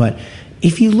degeneration, but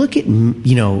if you look at,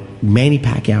 Manny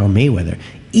Pacquiao or Mayweather,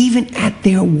 even at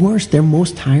their worst, their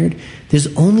most tired, there's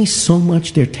only so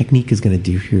much their technique is going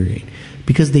to deteriorate,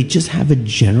 because they just have a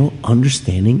general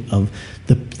understanding of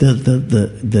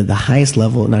the highest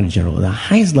level, not a general, the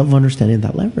highest level of understanding of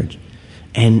that leverage.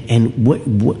 And what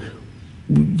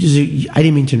I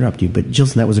didn't mean to interrupt you, but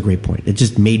Gilson, that was a great point. It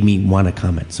just made me want to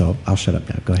comment, so I'll shut up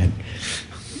now. Go ahead.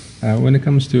 When it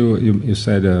comes to, you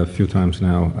said a few times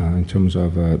now, in terms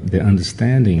of the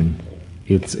understanding,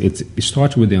 it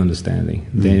starts with the understanding.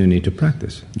 Mm-hmm. Then you need to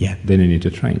practice. Yeah. Then you need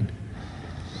to train.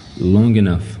 Long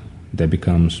enough, that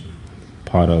becomes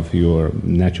part of your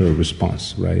natural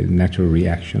response, right? Natural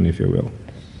reaction, if you will.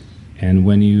 And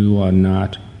when you are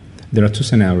not, there are two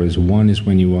scenarios. One is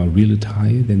when you are really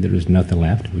tired and there is nothing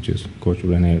left, which is Coach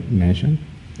Rene mentioned.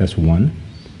 That's one.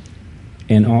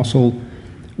 And also,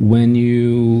 when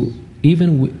you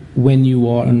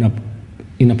are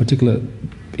in a particular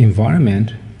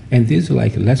environment, and this is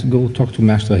like, let's go talk to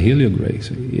Master Helio Grace.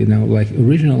 Like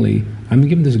originally, I'm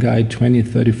giving this guy 20,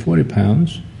 30, 40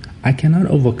 pounds. I cannot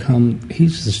overcome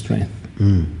his strength.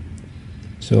 Mm.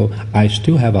 So I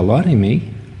still have a lot in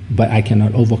me, but I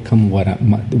cannot overcome what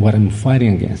I'm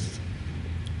fighting against.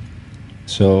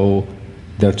 So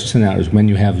there are two scenarios: when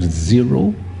you have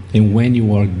zero, and when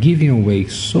you are giving away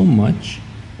so much,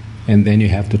 and then you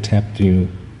have to tap into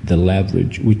the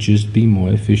leverage, which is be more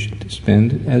efficient,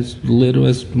 spend as little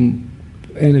as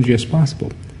energy as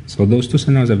possible. So those two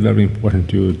scenarios are very important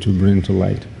to bring to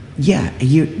light. Yeah,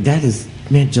 that is,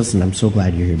 man, Gilson, I'm so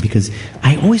glad you're here, because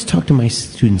I always talk to my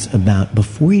students about,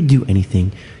 before you do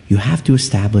anything, you have to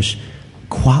establish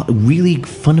really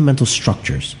fundamental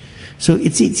structures. So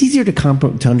it's easier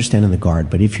to understand in the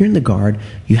guard, but if you're in the guard,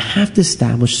 you have to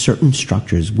establish certain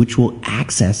structures which will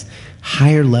access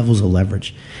higher levels of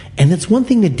leverage. And that's one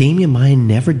thing that Damian Maya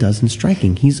never does in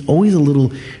striking. He's always a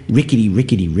little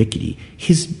rickety.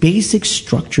 His basic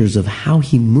structures of how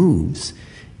he moves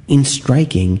in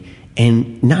striking,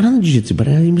 and not on the jiu-jitsu, but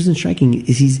how he moves in striking,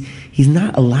 is he's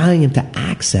not allowing him to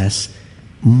access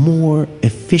more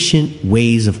efficient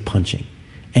ways of punching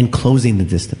and closing the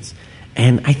distance.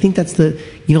 And I think that's a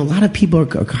lot of people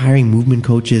are hiring movement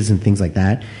coaches and things like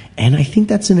that. And I think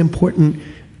that's an important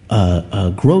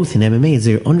growth in MMA, is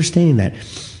they're understanding that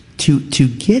to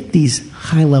get these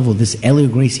high level, this Helio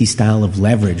Gracie style of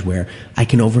leverage where I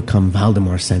can overcome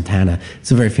Valdemar Santana.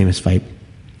 It's a very famous fight.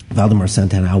 Valdemar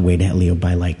Santana outweighed Helio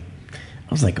by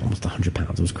almost 100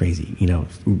 pounds. It was crazy. It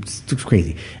was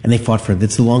crazy. And they fought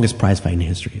it's the longest prize fight in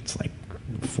history. It's like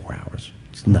 4 hours.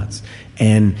 It's nuts.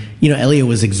 And, Helio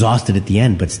was exhausted at the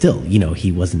end, but still,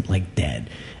 he wasn't dead.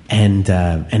 And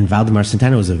Valdemar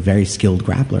Santana was a very skilled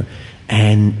grappler.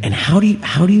 And how do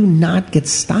you not get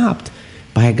stopped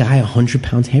by a guy 100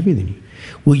 pounds heavier than you?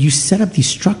 Well, you set up these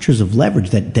structures of leverage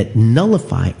that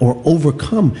nullify or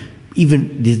overcome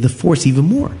even the force even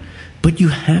more. But you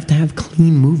have to have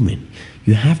clean movement.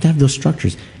 You have to have those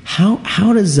structures. How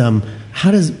does a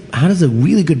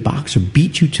really good boxer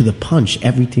beat you to the punch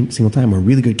every single time, or a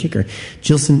really good kicker?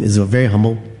 Gilson is very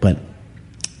humble, but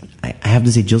I have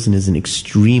to say Gilson is an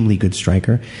extremely good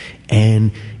striker,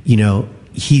 and you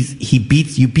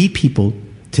beat people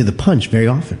to the punch very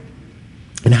often.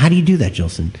 And how do you do that,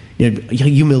 Gilson?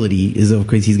 Humility is, of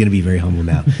course, he's going to be very humble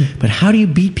now. But how do you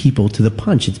beat people to the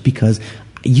punch? It's because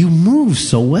you move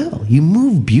so well. You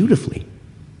move beautifully.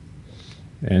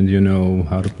 And you know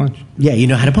how to punch. Yeah, you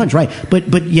know how to punch, right?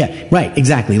 But yeah, right,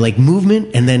 exactly. Like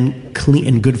movement and then clean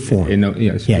and good form. You know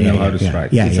how to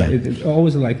strike. It's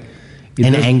always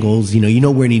angles. You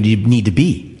know where you need to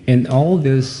be. And all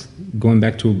this, going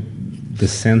back to the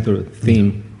center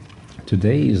theme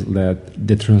today, is that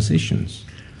the transitions.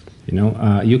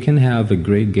 You can have a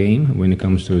great game when it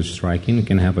comes to striking. You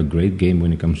can have a great game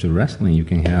when it comes to wrestling. You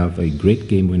can have a great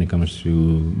game when it comes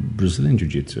to Brazilian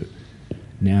Jiu-Jitsu.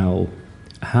 Now,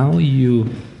 how you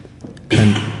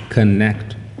can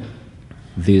connect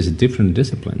these different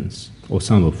disciplines, or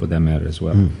sambo for that matter as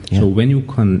well. So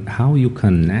when how you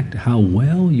connect, how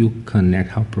well you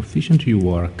connect, how proficient you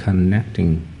are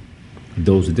connecting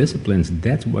those disciplines,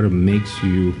 that's what makes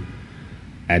you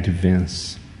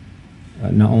advance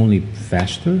not only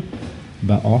faster,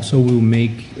 but also will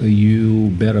make you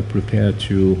better prepared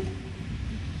to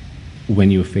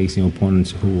when you're facing opponents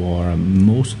who are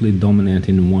mostly dominant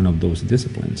in one of those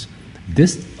disciplines.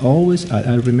 This always,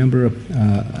 I remember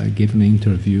I gave an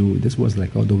interview, this was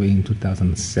like all the way in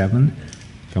 2007,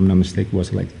 if I'm not mistaken, it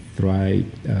was like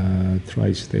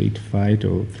Tri-State Fight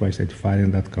or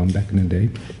TriStateFighting.com back in the day.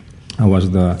 I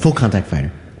was the... Full contact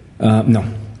fighter? No,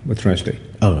 with Tri-State.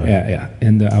 Oh, right. Yeah.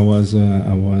 And I was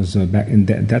back in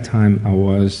that time, I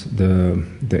was the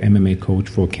MMA coach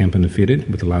for Camp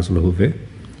Undefeated with Laszlo Houvet.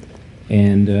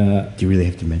 And... Do you really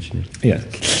have to mention it? Yeah.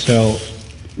 So...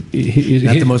 Not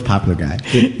the most popular guy.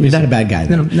 He's not a bad guy.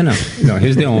 No.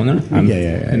 He's the owner.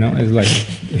 Yeah. It's like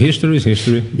history is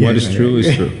history. Yeah, what is true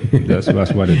is true. That's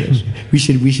what it is. We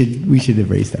should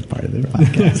erase that part of the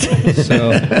podcast.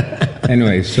 So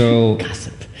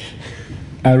Gossip.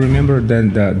 I remember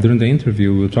that during the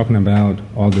interview we were talking about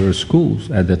other schools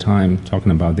at the time,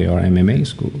 talking about their MMA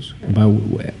schools.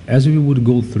 But as we would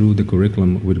go through the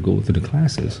curriculum, we'd go through the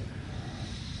classes.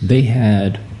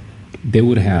 They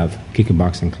would have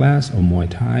kickboxing class or Muay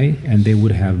Thai, and they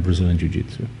would have Brazilian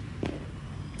Jiu-Jitsu.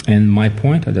 And my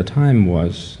point at the time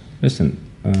was, listen,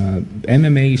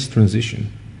 MMA is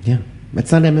transition. Yeah,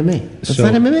 that's not MMA. That's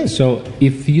not MMA. So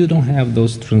if you don't have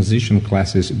those transition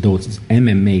classes, those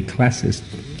MMA classes,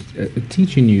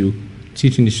 teaching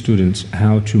the students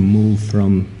how to move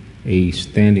from a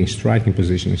standing striking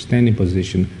position,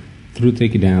 through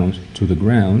takedowns to the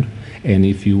ground. And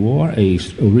if you are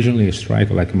originally a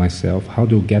striker like myself, how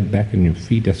do you get back on your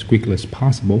feet as quickly as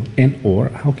possible? Or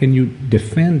how can you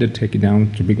defend the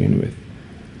takedown to begin with?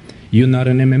 You're not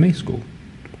an MMA school.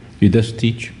 You just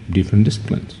teach different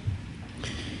disciplines.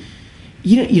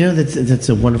 You know that's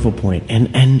a wonderful point.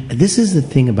 And this is the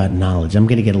thing about knowledge. I'm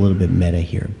going to get a little bit meta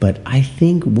here, but I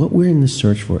think what we're in the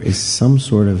search for is some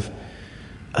sort of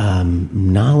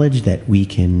knowledge that we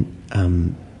can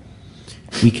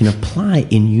apply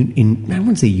in I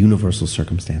wouldn't say universal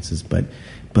circumstances, but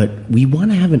we want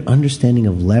to have an understanding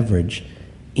of leverage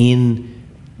in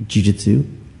jiu-jitsu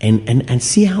and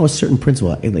see how a certain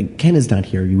principle, like Ken is not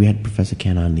here. We had Professor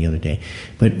Ken on the other day,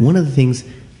 but one of the things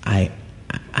I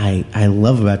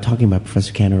love about talking about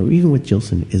Professor Ken or even with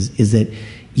Gilson is that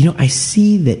I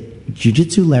see that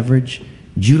jiu-jitsu leverage,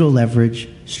 judo leverage,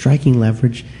 striking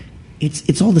leverage,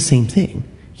 it's all the same thing.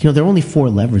 There are only 4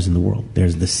 levers in the world.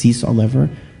 There's the seesaw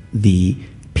lever, the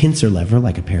pincer lever,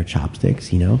 like a pair of chopsticks,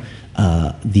 the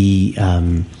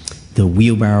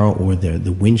wheelbarrow or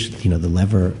the winch, the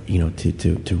lever,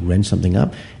 to wrench something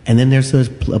up. And then there's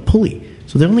a pulley.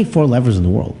 So there are only 4 levers in the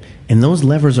world. And those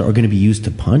levers are going to be used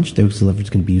to punch. Those levers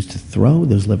are going to be used to throw.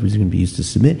 Those levers are going to be used to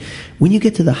submit. When you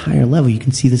get to the higher level, you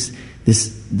can see this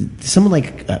someone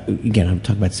like, again, I'm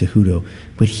talking about Cejudo,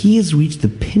 but he has reached the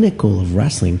pinnacle of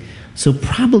wrestling. So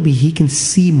probably he can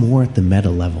see more at the meta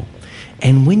level.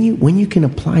 And when you can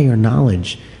apply your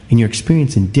knowledge and your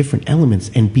experience in different elements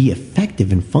and be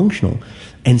effective and functional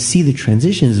and see the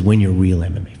transitions when you're a real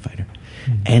MMA fighter.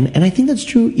 Mm-hmm. And I think that's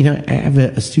true. I have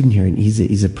a student here and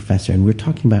he's a professor and we're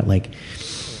talking about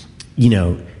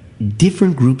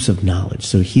different groups of knowledge.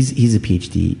 So he's a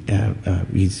PhD,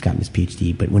 he's gotten his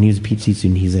PhD, but when he was a PhD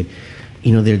student, he's like,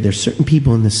 there's certain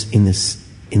people in this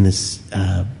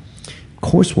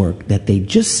coursework that they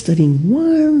just studying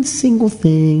one single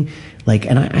thing,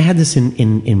 and I had this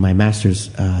in my master's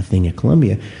thing at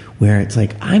Columbia, where it's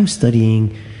like I'm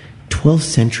studying 12th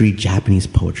century Japanese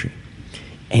poetry,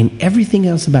 and everything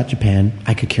else about Japan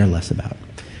I could care less about,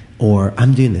 or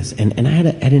I'm doing this, and I had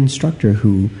an instructor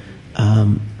who,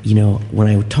 when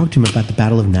I talked to him about the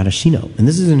Battle of Narashino, and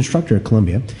this is an instructor at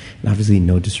Columbia, and obviously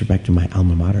no disrespect to my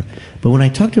alma mater, but when I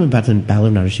talked to him about the Battle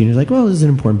of Narashino, he's like, well, this is an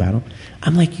important battle.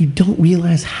 I'm like, you don't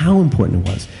realize how important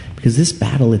it was, because this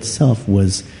battle itself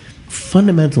was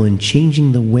fundamental in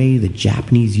changing the way the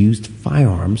Japanese used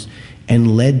firearms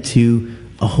and led to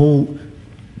a whole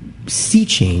sea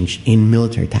change in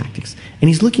military tactics. And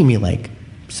he's looking at me like,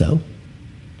 so?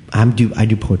 I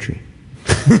do poetry.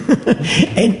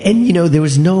 and there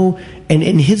was no, and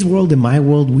in his world, in my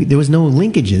world, there was no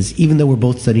linkages, even though we're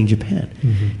both studying Japan.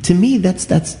 Mm-hmm. To me, that's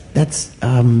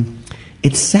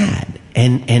it's sad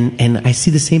And I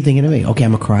see the same thing in MMA. Okay,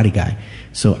 I'm a karate guy.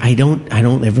 So I don't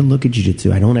ever look at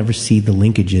jiu-jitsu. I don't ever see the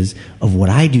linkages of what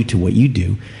I do to what you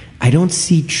do. I don't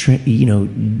see, a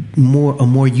more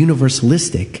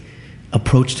universalistic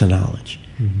approach to knowledge.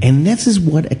 Mm-hmm. And this is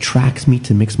what attracts me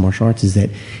to mixed martial arts, is that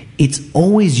it's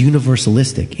always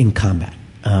universalistic in combat.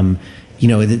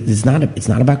 It's not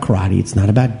about karate. It's not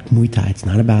about Muay Thai. It's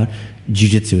not about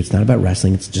jiu-jitsu. It's not about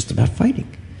wrestling. It's just about fighting.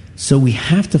 So we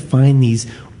have to find these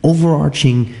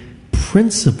overarching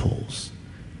principles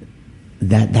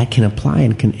that can apply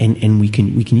and we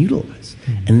can utilize.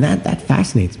 Mm-hmm. And that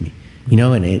fascinates me.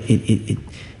 And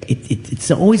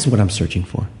it's always what I'm searching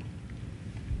for.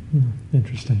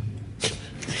 Interesting.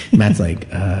 Matt's like,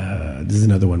 this is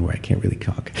another one where I can't really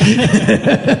talk.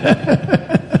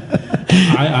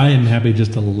 I am happy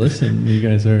just to listen. You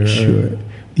guys are sure.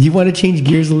 You want to change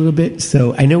gears a little bit?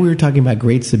 So I know we were talking about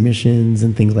great submissions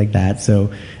and things like that.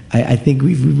 So I think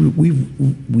we've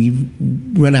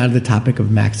run out of the topic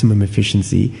of maximum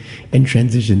efficiency and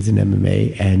transitions in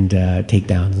MMA and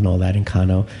takedowns and all that in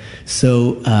Kano.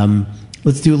 So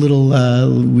let's do a little.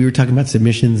 We were talking about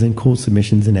submissions and cool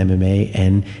submissions in MMA,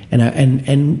 and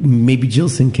maybe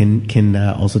Gilson can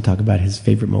also talk about his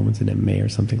favorite moments in MMA or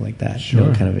something like that.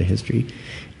 Sure. Kind of a history.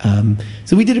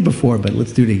 So we did it before, but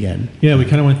let's do it again. Yeah, we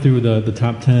kind of went through the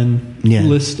top 10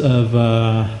 list of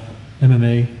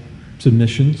MMA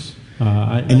submissions.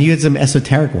 And you had some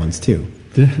esoteric ones too.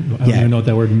 I don't even know what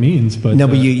that word means, but no.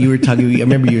 But you were talking. I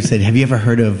remember you said, "Have you ever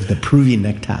heard of the Peruvian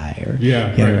necktie?" Or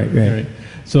right.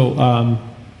 So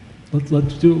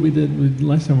let's do what we did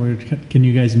last time. Can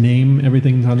you guys name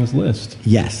everything on this list?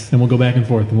 Yes. And we'll go back and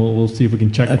forth, and we'll see if we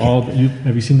can check all.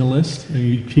 Have you seen the list? Are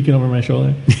you peeking over my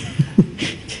shoulder?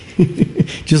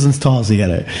 Gilson's tall, so you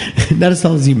gotta not as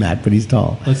tall as you, Matt, but he's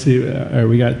tall. Let's see.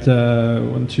 We got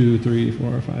 1, 2, 3,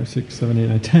 4, 5, 6, 7, 8,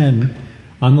 9, 10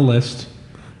 on the list.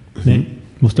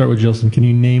 We'll start with Gilson. Can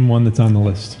you name one that's on the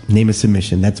list? Name a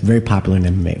submission that's very popular in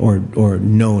MMA, or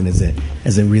known as a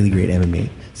really great MMA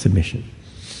submission.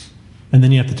 And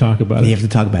then you have to talk about it. You have to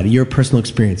talk about it. Your personal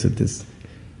experience with this.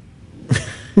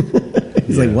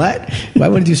 He's like, what? Why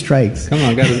would I do strikes? Come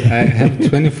on, guys. I have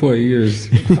 24 years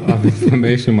of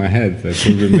information in my head that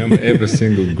can remember every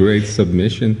single great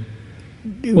submission.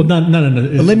 Well, not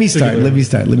let me start.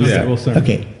 We'll start.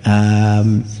 Okay.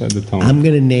 Set the tone. I'm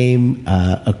going to name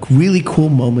a really cool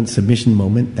moment, submission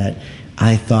moment that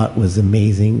I thought was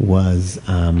amazing was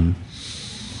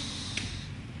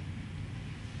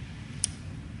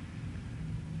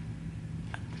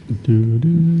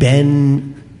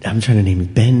Ben. I'm trying to name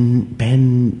it.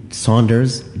 Ben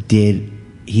Saunders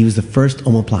he was the first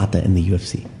omoplata in the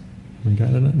UFC. We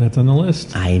got it. That's on the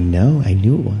list. I know. I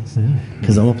knew it was.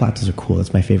 Because omoplatas are cool.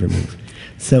 That's my favorite move.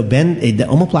 So the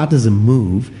omoplata is a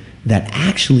move that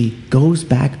actually goes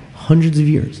back hundreds of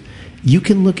years. You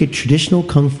can look at traditional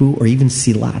kung fu or even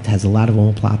silat has a lot of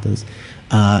omoplatas.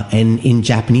 And in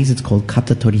Japanese, it's called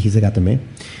kata tori hizagatame.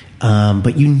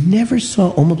 But you never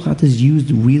saw omoplatas used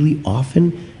really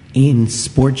often in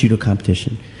sport judo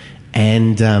competition.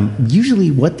 And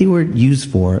usually what they were used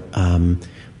for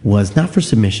was not for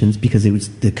submissions because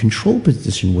the control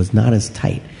position was not as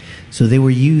tight. So they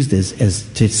were used as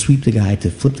to sweep the guy, to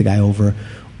flip the guy over,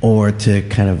 or to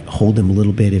kind of hold him a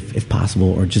little bit if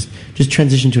possible, or just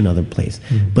transition to another place.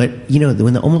 Mm-hmm. But,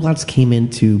 when the omoplatas came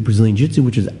into Brazilian Jiu-Jitsu,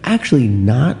 which was actually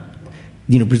not,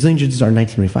 Brazilian Jiu-Jitsu started in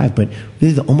 1925, but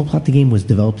really the omoplata game was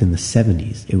developed in the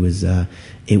 70s.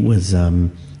 It was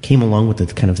came along with the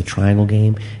kind of the triangle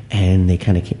game, and they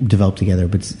kind of developed together.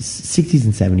 But 60s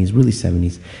and 70s, really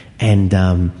 70s,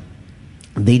 and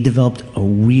they developed a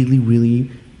really, really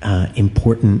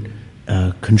important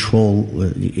control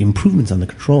improvements on the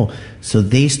control. So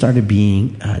they started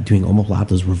doing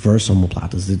omoplatas, reverse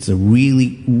omoplatas. It's a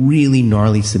really, really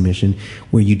gnarly submission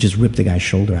where you just rip the guy's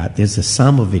shoulder out. There's a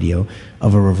Sambo video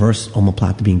of a reverse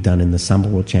omoplata being done in the Sambo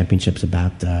World Championships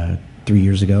about 3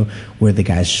 years ago, where the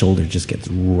guy's shoulder just gets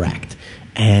wrecked.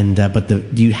 And but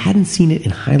you hadn't seen it in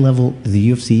the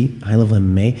UFC, high level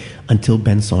MMA, until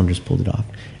Ben Saunders pulled it off,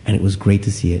 and it was great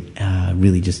to see it.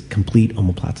 Really, just complete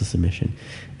omoplata submission.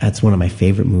 That's one of my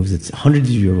favorite moves. It's hundreds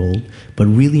of years old, but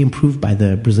really improved by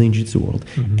the Brazilian Jiu-Jitsu world,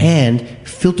 and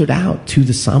filtered out to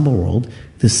the Sambo world.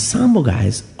 The Sambo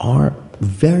guys are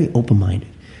very open-minded.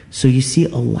 So you see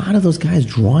a lot of those guys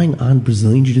drawing on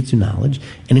Brazilian Jiu-Jitsu knowledge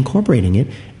and incorporating it.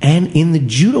 And in the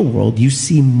Judo world, you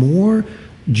see more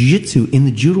Jiu-Jitsu in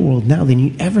the Judo world now than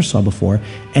you ever saw before.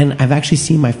 And I've actually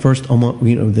seen my first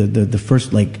the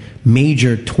first like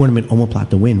major tournament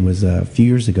omoplata win was a few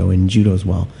years ago in Judo as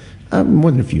well.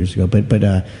 more than a few years ago,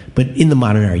 but in the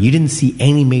modern era, you didn't see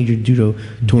any major judo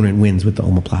tournament wins with the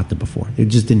omoplata before. It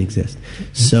just didn't exist.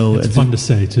 So it's fun to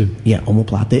say too. Yeah,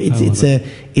 omoplata.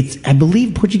 It's I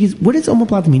believe Portuguese. What does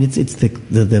omoplata mean? It's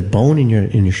the bone in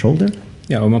your shoulder.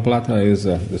 Yeah, omoplata is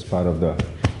this part of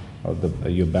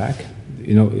your back.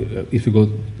 You know, if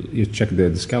you check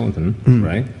the skeleton,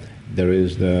 right? There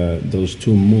is those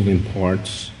two moving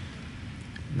parts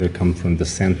that come from the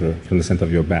center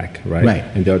of your back, right? Right.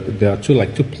 And there are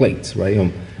two plates,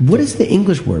 right? What is the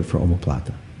English word for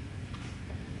omoplata?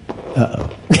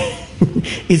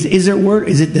 Is there a word?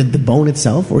 Is it the bone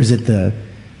itself, or is it the?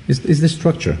 It's the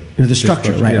structure. The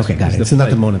structure, right? Yes. Okay, got it. It's So not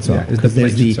the bone itself, Yeah, it's the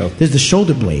plate there's the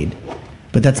shoulder blade,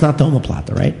 but that's not the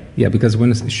omoplata, right? Yeah, because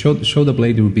when it's shoulder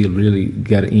blade, it would be really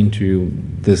get into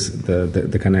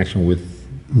the connection with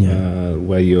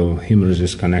where your humerus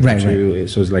is connected to. Right.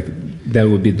 So it's like that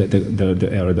would be the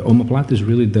area. The omoplata is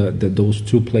really those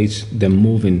two plates they're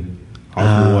moving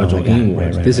outwards or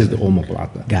inwards. This is the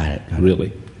omoplata. Got it.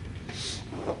 Really.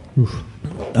 Oof.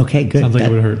 Okay, good. Sounds like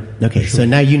it would hurt. Okay, so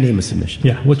now you name a submission.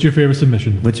 Yeah. What's your favorite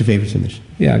submission? What's your favorite submission?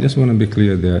 Yeah, I just want to be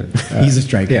clear that he's a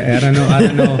striker. Yeah,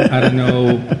 I don't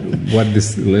know what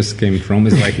this list came from.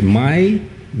 It's like my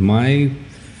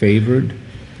favorite,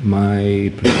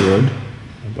 my preferred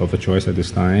of a choice at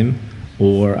this time,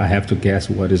 or I have to guess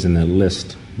what is in the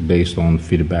list based on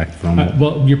feedback from.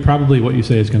 Well, you're probably what you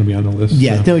say is going to be on the list.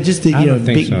 Yeah, so. no, just I don't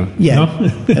think so. Yeah, no?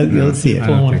 Let's see it.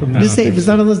 Just say if it's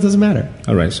not on the list, doesn't matter.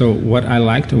 All right. So what I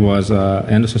liked was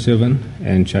Anderson Silva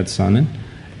and Chad Sonnen,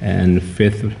 and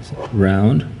 5th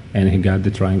round, and he got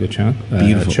the triangle choke,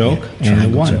 Beautiful.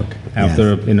 and won choke.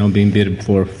 after being beaten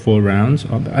for 4 rounds,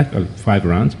 or 5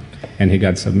 rounds. And he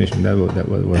got submission. That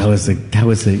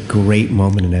was a great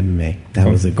moment in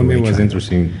MMA. For me, it was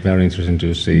interesting, very interesting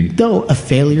to see. Though a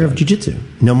failure of jiu-jitsu.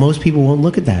 No, most people won't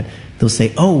look at that. They'll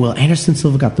say, "Oh, well, Anderson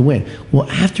Silva got the win." Well,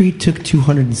 after he took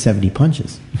 270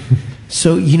 punches.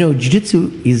 So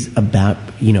jiu-jitsu is about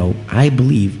I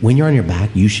believe when you're on your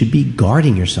back, you should be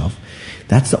guarding yourself.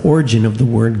 That's the origin of the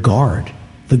word guard.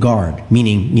 The guard,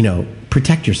 meaning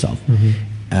protect yourself. Mm-hmm.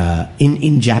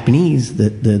 In Japanese,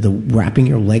 the wrapping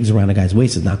your legs around a guy's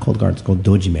waist is not called guard; it's called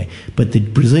dojime. But the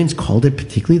Brazilians called it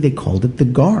the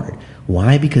guard.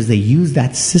 Why? Because they used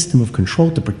that system of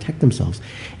control to protect themselves.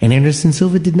 And Anderson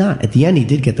Silva did not. At the end, he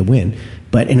did get the win,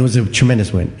 and it was a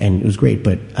tremendous win, and it was great.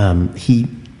 But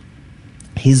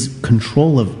his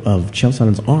control of Chael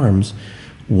Sonnen's arms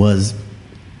was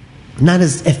not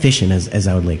as efficient as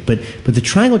I would like. But the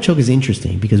triangle choke is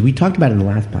interesting because we talked about it in the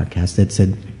last podcast that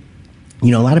said. A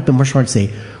lot of martial arts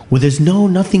say, well, there's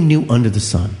nothing new under the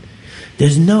sun.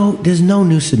 There's no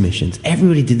new submissions.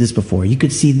 Everybody did this before. You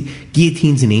could see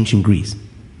guillotines in ancient Greece.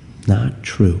 Not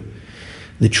true.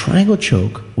 The triangle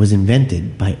choke was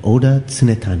invented by Oda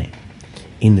Tsunetane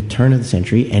in the turn of the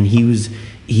century, and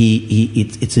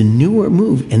it's a newer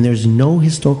move, and there's no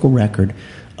historical record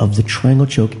of the triangle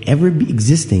choke ever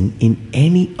existing in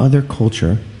any other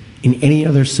culture, in any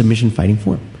other submission fighting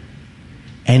form.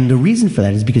 And the reason for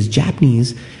that is because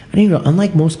Japanese,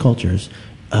 unlike most cultures,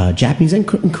 Japanese and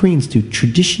Koreans do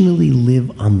traditionally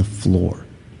live on the floor.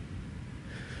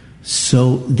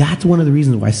 So that's one of the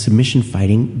reasons why submission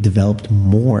fighting developed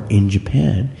more in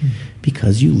Japan,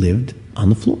 because you lived on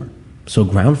the floor. So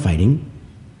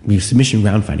submission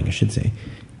ground fighting, I should say,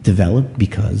 developed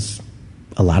because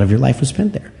a lot of your life was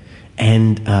spent there.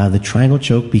 And the triangle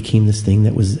choke became this thing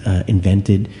that was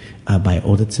invented by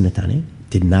Oda Tsunetane.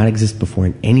 Did not exist before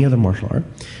in any other martial art,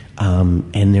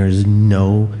 and there's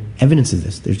no evidence of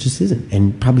this. There just isn't.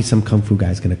 And probably some kung fu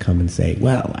guy's going to come and say,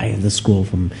 "Well, I have this school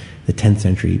from the 10th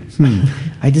century."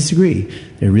 I disagree.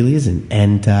 There really isn't.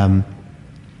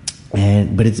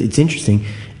 But it's interesting,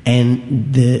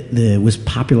 and the was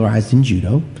popularized in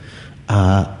judo.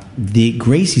 The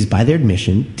Gracies, by their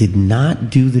admission, did not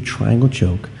do the triangle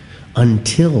choke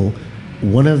until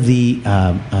one of the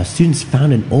students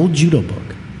found an old judo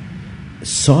book.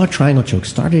 Saw a triangle choke,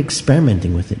 started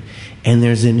experimenting with it, and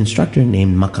there's an instructor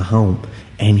named Makahon,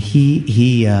 and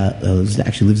he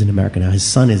actually lives in America now. His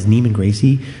son is Neiman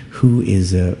Gracie, who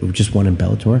just won in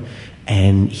Bellator,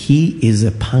 and he is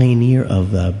a pioneer of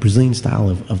the Brazilian style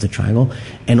of the triangle.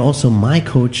 And also, my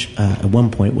coach at one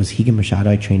point was Higa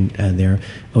Machado. I trained there.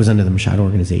 I was under the Machado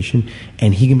organization,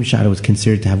 and Higa Machado was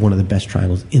considered to have one of the best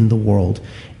triangles in the world.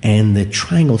 And the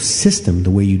triangle system,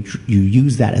 the way you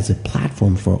use that as a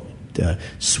platform for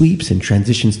sweeps and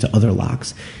transitions to other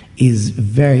locks, is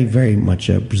very, very much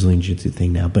a Brazilian Jiu-Jitsu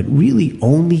thing now, but really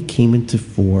only came into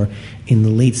fore in the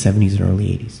late 70s and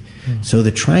early 80s. So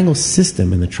the triangle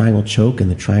system and the triangle choke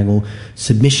and the triangle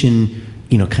submission,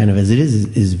 kind of as it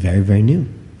is very, very new.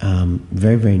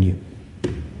 Very, very new.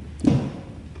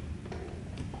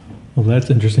 Well, that's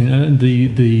interesting. And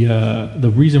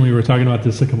the reason we were talking about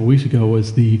this a couple of weeks ago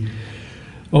was the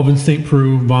Oven St.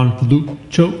 Preux Von Fluke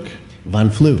choke. Von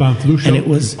Fluke. Von Fluke choke. And it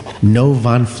was no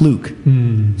Von Fluke.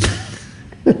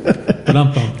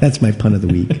 That's my pun of the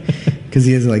week. Because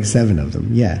he has like 7 of them.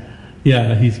 Yeah.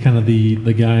 Yeah, he's kind of the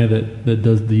guy that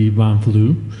does the Von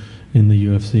Fluke in the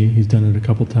UFC. He's done it a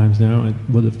couple times now. And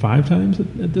was it 5 times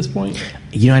at this point?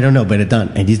 I don't know, but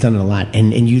he's done it a lot.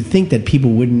 And you'd think that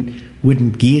people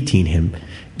wouldn't guillotine him,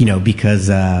 because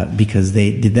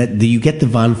they did that. You get the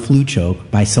Von Flu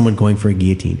choke by someone going for a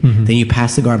guillotine. Mm-hmm. Then you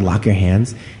pass the guard, lock your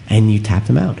hands, and you tap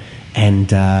them out.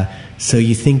 And so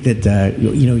you think that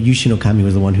Yushin Okami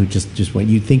was the one who just went.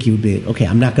 You'd think he would be okay.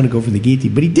 I'm not going to go for the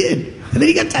guillotine, but he did, and then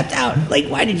he got tapped out. Like,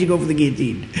 why did you go for the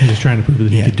guillotine? He was trying to prove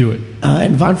that he could do it.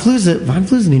 And Von Flu's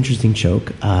an interesting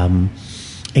choke.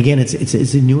 Again,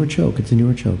 it's a newer choke. It's a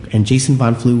newer choke. And Jason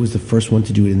Von Flu was the first one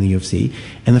to do it in the UFC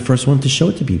and the first one to show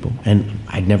it to people. And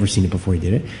I'd never seen it before he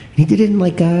did it. And he did it in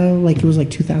like it was like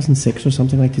 2006 or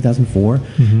something, like 2004.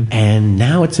 Mm-hmm. And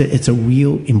now it's a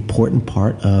real important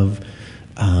part of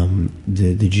the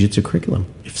jiu-jitsu curriculum.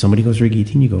 If somebody goes for a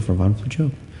guillotine, you go for a Von Flu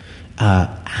choke.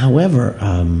 However,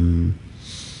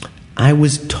 I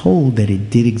was told that it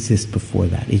did exist before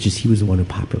that. It's just he was the one who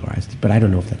popularized it. But I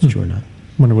don't know if that's true or not.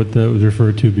 I wonder what that was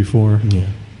referred to before. Yeah.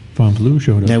 Von Flu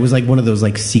showed up. That was like one of those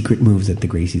like secret moves that the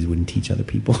Gracies wouldn't teach other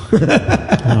people.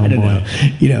 I don't know.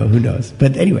 Who knows?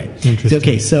 But anyway.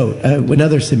 Okay, so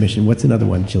another submission. What's another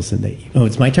one, Gilson?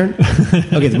 It's my turn?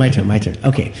 Okay, it's my turn.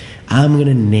 Okay, I'm going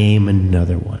to name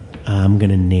another one. I'm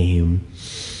going to name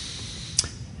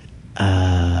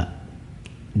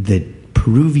the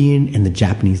Peruvian and the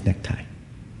Japanese necktie.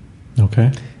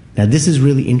 Okay. Now, this is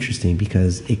really interesting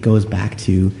because it goes back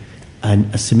to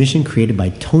a submission created by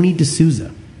Tony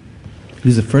D'Souza, who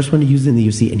was the first one to use it in the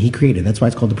UFC, and he created it. That's why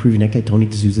it's called the Peruvian necktie. Tony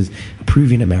D'Souza is a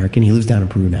Peruvian American. He lives down in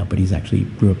Peru now, but he's actually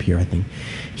grew up here, I think.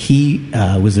 He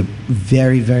was a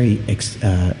very, very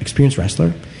experienced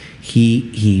wrestler.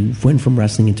 He went from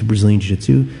wrestling into Brazilian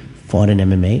Jiu-Jitsu, fought in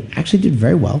MMA, actually did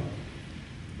very well.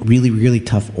 Really, really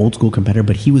tough, old school competitor,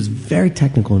 but he was very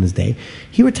technical in his day.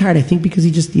 He retired, I think, because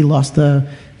he lost the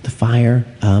fire,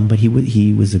 but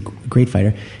he was a great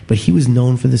fighter. But he was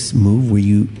known for this move where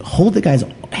you hold the guy's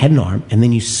head and arm, and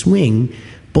then you swing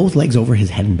both legs over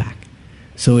his head and back.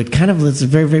 So it's a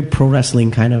very, very pro wrestling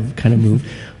kind of move.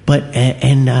 But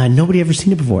and nobody ever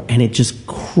seen it before, and it just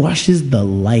crushes the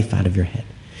life out of your head.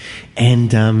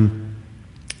 And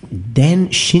then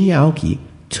Shinya Aoki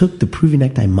took the Peruvian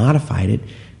necktie, modified it,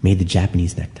 made the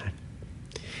Japanese necktie,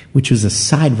 which was a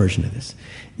side version of this.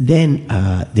 Then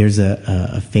there's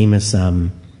a famous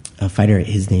fighter.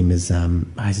 His name is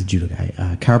he's a judo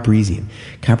guy, Kara Parisian.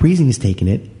 Kara Parisian has taken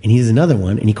it, and he has another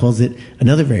one, and he calls it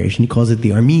another variation. He calls it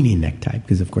the Armenian necktie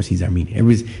because, of course, he's Armenian.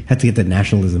 Everybody's had to get that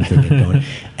nationalism thing going.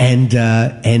 And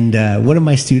one of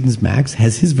my students, Max,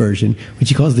 has his version, which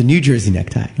he calls the New Jersey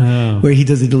necktie, where he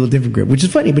does a little different grip, which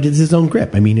is funny, but it's his own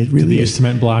grip. I mean, it really is.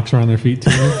 Cement blocks around their feet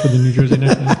too for the New Jersey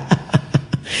necktie.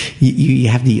 You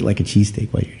have to eat like a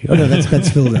cheesesteak while you're here. Oh no, that's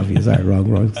Philadelphia. Sorry,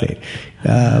 wrong state.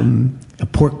 A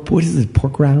pork. What is it?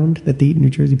 Pork round that they eat in New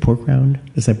Jersey? Pork round.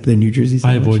 Is that the New Jersey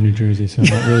sandwich? I avoid New Jersey, so I'm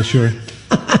not really sure.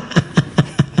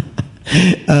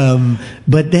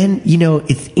 But then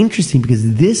it's interesting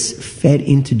because this fed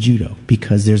into judo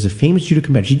because there's a famous judo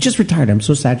competitor. She just retired. I'm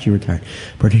so sad she retired.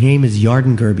 But her name is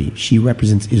Yarden Gerby. She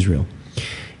represents Israel,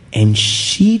 and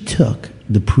she took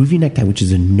the Peruvian necktie, which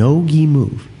is a no-gi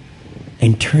move,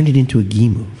 and turned it into a gi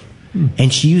move.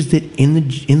 And she used it in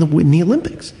the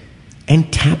Olympics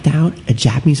and tapped out a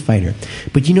Japanese fighter.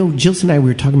 But Gilson and I, we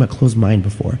were talking about closed mind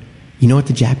before. You know what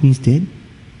the Japanese did?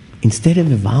 Instead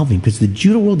of evolving, because the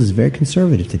judo world is very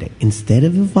conservative today, instead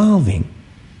of evolving,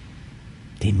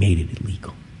 they made it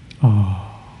illegal.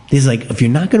 There's like, if you're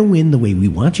not going to win the way we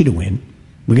want you to win,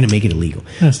 we're going to make it illegal.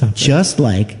 That's not just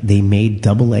like they made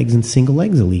double legs and single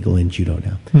legs illegal in judo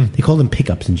now. They call them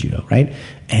pickups in judo, right?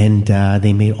 And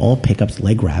they made all pickups,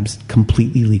 leg grabs,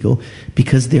 completely legal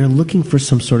because they're looking for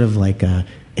some sort of like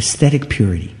aesthetic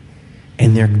purity.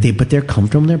 And they're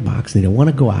comfortable in their box. They don't want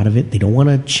to go out of it. They don't want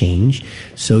to change.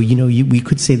 So we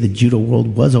could say the judo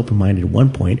world was open-minded at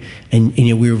one point, and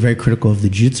we were very critical of the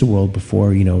jiu-jitsu world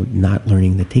before not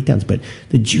learning the takedowns. But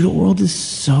the judo world is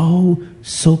so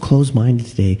closed-minded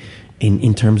today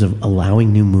in terms of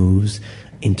allowing new moves,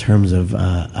 in terms of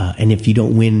and if you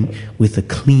don't win with a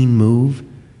clean move,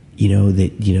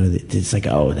 that it's like,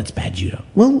 oh, that's bad judo.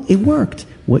 Well, it worked.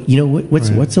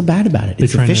 What's so bad about it?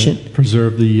 It's efficient. To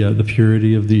preserve the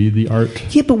purity of the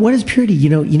art. Yeah, but what is purity?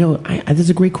 There's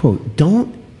a great quote.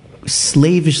 Don't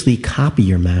slavishly copy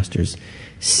your masters,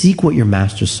 seek what your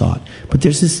masters sought. But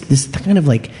there's this kind of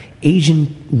like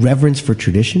Asian reverence for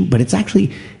tradition, but it's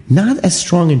actually not as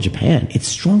strong in Japan. It's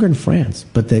stronger in France.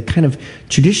 But the kind of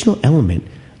traditional element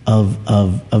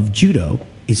of judo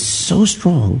is so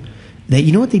strong that,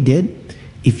 you know what they did?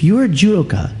 If you're a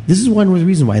judoka, this is one of the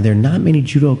reasons why there are not many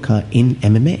judoka in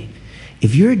MMA.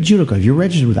 If you're a judoka, if you're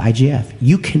registered with IJF,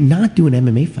 you cannot do an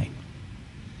MMA fight.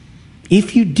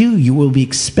 If you do, you will be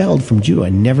expelled from judo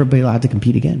and never be allowed to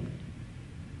compete again.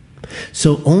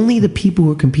 So only the people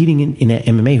who are competing in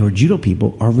MMA, who are judo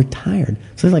people, are retired.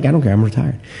 So they're like, I don't care, I'm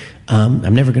retired.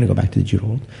 I'm never going to go back to the judo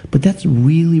world. But that's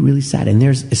really, really sad. And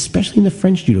there's, especially in the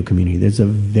French judo community, there's a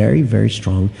very, very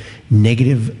strong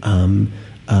negative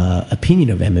opinion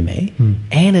of MMA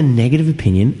and a negative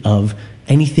opinion of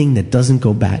anything that doesn't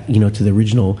go back, to the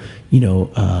original,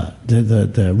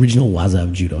 the original waza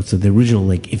of judo. So the original,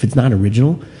 like, if it's not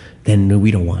original, then we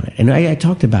don't want it. And I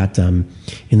talked about in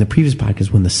the previous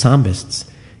podcast when the sambists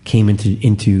came into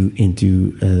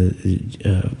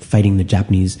fighting the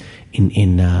Japanese in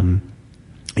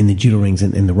the judo rings,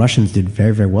 and the Russians did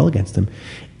very, very well against them.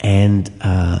 And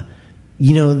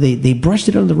they brushed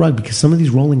it under the rug because some of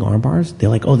these rolling arm bars, they're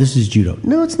like, oh, this is judo.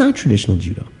 No, it's not traditional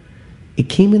judo. It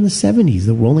came in the 70s.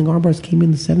 The rolling arm bars came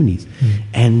in the 70s.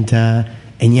 And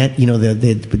yet,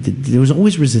 there was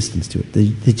always resistance to it.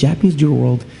 The Japanese judo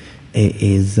world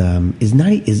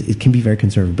it can be very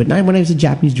conservative. But when I say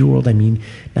Japanese judo world, I mean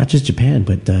not just Japan,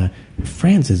 but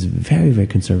France is very, very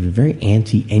conservative, very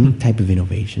anti any type of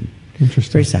innovation.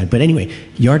 Interesting. Very sad. But anyway,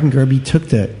 Yarden Gerby took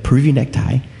the Peruvian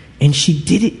necktie, and she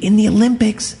did it in the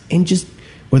Olympics, and it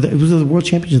was the World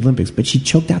Championships Olympics, but she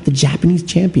choked out the Japanese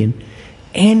champion,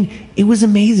 and it was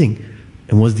amazing.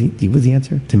 And was the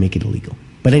answer? To make it illegal.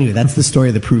 But anyway, that's the story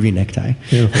of the Peruvian necktie.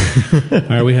 Beautiful. All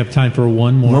right, we have time for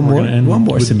one more. One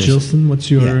more with submission. Gilson,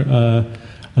 what's your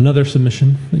another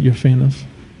submission that you're a fan of?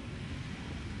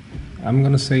 I'm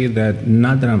going to say that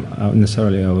not that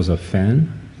I was a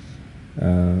fan,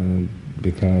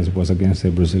 because it was against a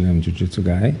Brazilian Jiu-Jitsu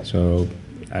guy. So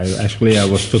I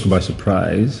was took by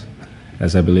surprise,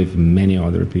 as I believe many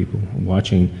other people,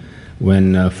 watching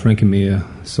when Frank Mir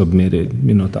submitted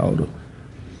Minotauro.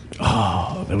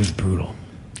 Oh, that was brutal.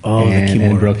 Oh,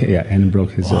 and broke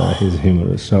his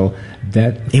humerus. So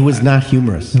that it was not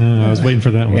humorous. I was waiting for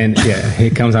that one. And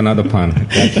here comes another pun.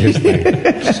 That's his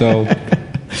thing. So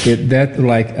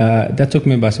that took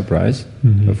me by surprise,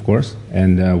 of course,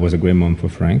 and was a great moment for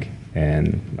Frank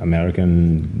and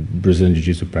American Brazilian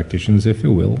Jiu-Jitsu practitioners, if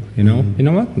you will. You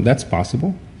know what? That's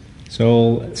possible.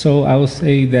 So I will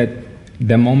say that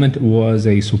the moment was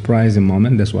a surprising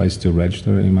moment. That's why it's still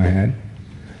registered in my head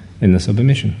in the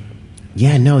submission.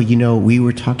 Yeah, no, we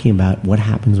were talking about what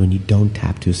happens when you don't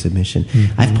tap to a submission.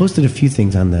 I've posted a few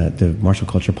things on the Martial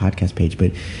Culture podcast page,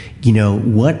 but,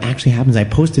 what actually happens, I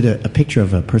posted a picture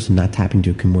of a person not tapping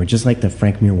to a Kimura, just like the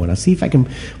Frank Mir one. I'll see if I can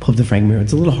pull up the Frank Mir.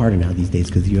 It's a little harder now these days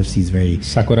because the UFC is very...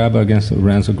 Sakuraba against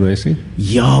Renzo Gracie?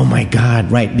 Yo, my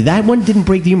God, right. That one didn't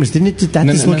break the humerus, didn't it? That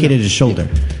dislocated his shoulder.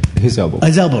 His elbow.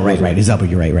 His elbow, right. His elbow,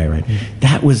 you're right.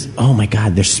 That was, oh my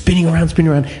God, they're spinning around,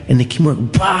 and the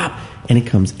Kimura, bop! And it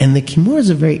comes. And the Kimura is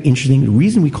a very interesting... The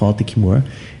reason we call it the Kimura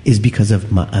is because of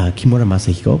Kimura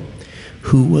Masahiko,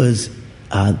 who was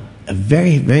a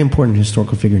very, very important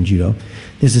historical figure in judo.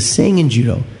 There's a saying in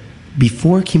judo,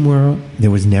 before Kimura,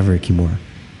 there was never a Kimura.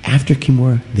 After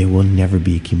Kimura, there will never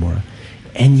be a Kimura.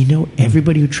 And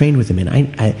everybody who trained with him, and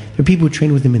there are people who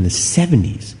trained with him in the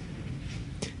 70s,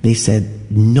 they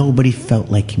said nobody felt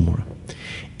like Kimura.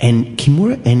 And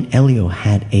Kimura and Elio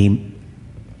had a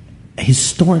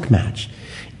historic match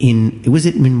was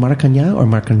it in Maracanã or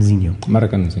Maracanãzinho?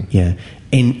 Maracanãzinho. Yeah,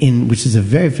 in which is a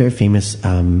very, very famous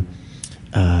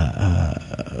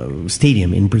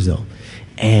stadium in Brazil,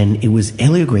 and it was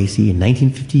Elio Gracie in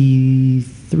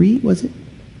 1953. Was it,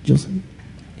 Gilson?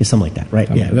 Yeah, something like that, right?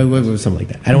 Something like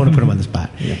that. I don't want to put him on the spot.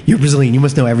 Yeah. You're Brazilian. You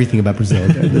must know everything about Brazil.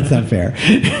 That's not fair.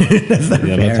 That's not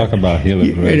fair. Let's talk about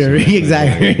Elio Gracie.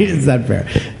 Exactly. It's not fair.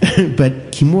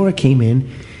 But Kimura came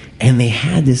in, and they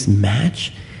had this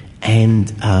match,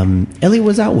 and Elliot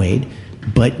was outweighed,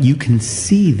 but you can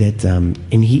see that,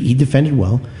 and he defended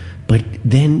well, but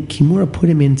then Kimura put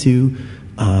him into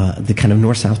the kind of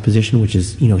north-south position, which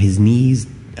is, his knees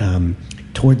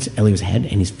towards Elio's head,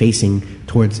 and he's facing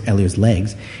towards Elio's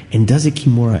legs, and does a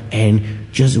Kimura, and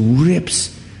just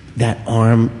rips that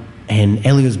arm, and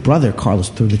Elio's brother, Carlos,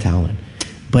 threw the towel in.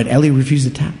 But Elio refused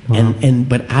to tap. Wow.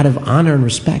 But out of honor and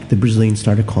respect, the Brazilians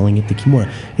started calling it the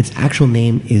Kimura. Its actual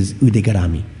name is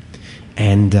Udegarami.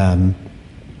 And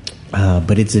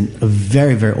but it's a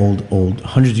very, very old,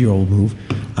 100-year-old move.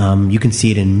 You can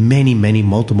see it in many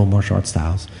multiple martial arts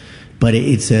styles, but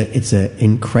it's a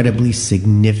incredibly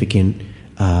significant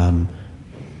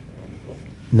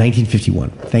 1951.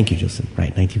 Thank you, Gilson.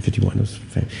 Right, 1951.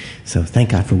 So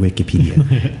thank God for Wikipedia.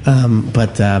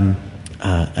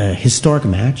 A historic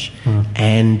match,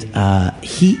 and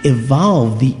he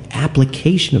evolved the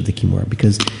application of the Kimura,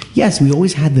 because yes, we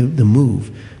always had the move,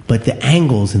 but the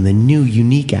angles and the new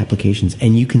unique applications,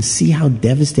 and you can see how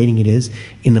devastating it is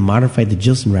in the modern fight that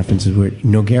Gilson references, where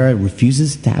Nogueira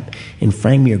refuses to tap and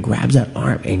Frank Mir grabs that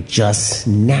arm and just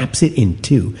snaps it in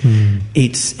two.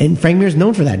 And Frank Mir is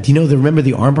known for that. Do you remember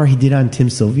the armbar he did on Tim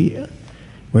Sylvia,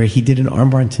 where he did an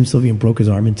armbar on Tim Sylvia and broke his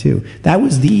arm in two? That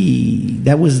was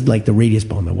like the radius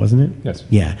bomber, wasn't it? Yes.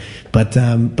 Yeah, but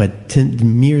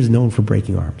Mir is known for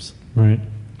breaking arms. Right.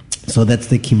 So that's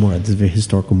the Kimura. It's a very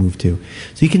historical move too.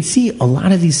 So you can see a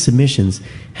lot of these submissions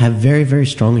have very, very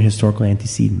strong historical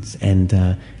antecedents, and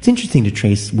it's interesting to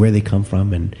trace where they come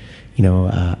from. And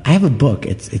I have a book.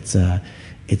 It's a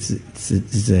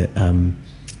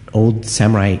old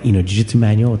samurai jiu-jitsu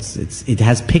manual. It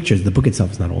has pictures. The book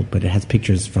itself is not old, but it has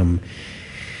pictures from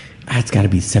it's got to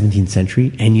be 17th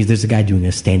century. And there's a guy doing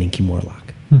a standing Kimura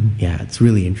lock. Yeah, it's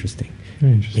really interesting.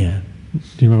 Very interesting. Yeah. Do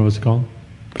you remember what it's called?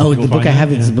 Oh, the book I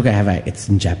have. It's the book I have. It's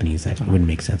in Japanese. It wouldn't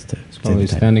make sense to. It's probably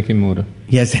standing Kimura.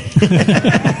 Yes.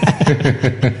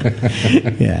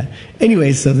 Yeah.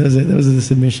 Anyway, so those are the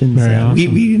submissions. Very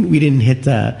awesome. We didn't hit.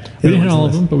 We didn't hit all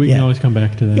of them, but we can always come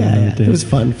back to them. Yeah. It was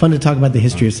fun to talk about the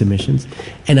history of submissions,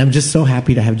 and I'm just so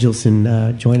happy to have Gilson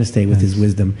join us today with his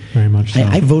wisdom. Very much so.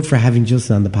 I vote for having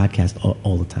Gilson on the podcast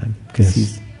all the time,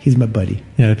 because he's my buddy.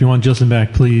 Yeah. If you want Gilson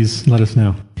back, please let us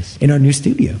know. In our new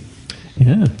studio.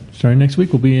 Yeah, starting next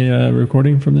week, we'll be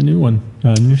recording from the new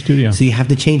studio. So you have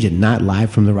to change it, not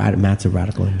live from the mats of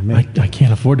Radical MMA. I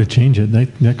can't afford to change it.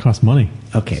 That costs money.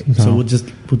 Okay, so we'll just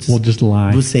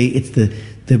lie. We'll say it's the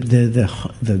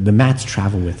mats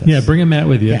travel with us. Yeah, bring a mat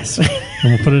with you. Yes, and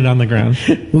we'll put it on the ground.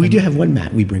 Well, we do have one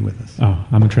mat we bring with us. Oh,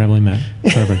 I'm a traveling mat.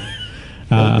 Perfect.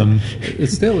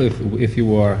 It's still if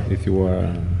you are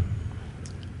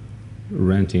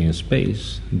renting a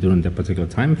space during that particular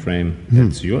time frame,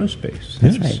 it's your space.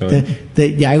 That's right. So I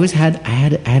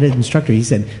had an instructor. He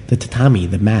said the tatami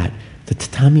is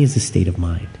a state of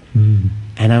mind.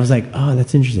 And I was like, oh,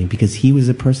 that's interesting, because he was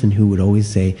a person who would always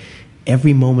say,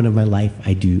 every moment of my life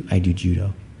I do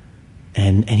judo.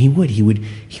 And he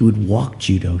would walk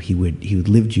judo, he would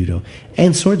live judo,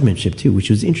 and swordsmanship too, which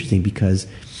was interesting, because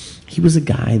he was a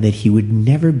guy that he would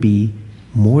never be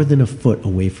more than a foot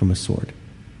away from a sword.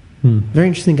 Very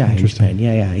interesting guy in Japan.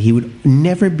 Yeah. He would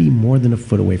never be more than a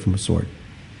foot away from a sword.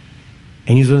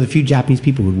 And he was one of the few Japanese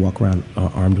people who would walk around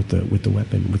armed with the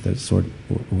weapon, with a sword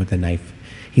or with a knife.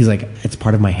 He's like, it's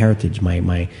part of my heritage,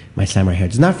 my samurai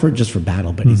heritage. Not just for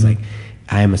battle, but he's like,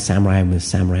 I am a samurai. I'm a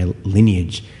samurai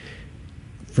lineage.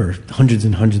 For hundreds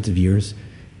and hundreds of years,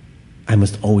 I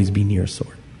must always be near a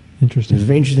sword. Interesting. He was a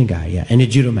very interesting guy. Yeah, and a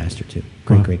judo master too.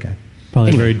 Great guy.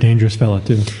 Probably a very dangerous fella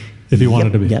too. If he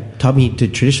wanted to be. Yep. Taught me to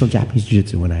traditional Japanese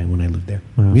jiu-jitsu when I lived there.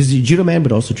 Wow. He was a judo man,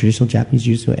 but also traditional Japanese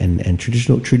jiu-jitsu and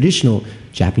traditional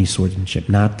Japanese swordsmanship,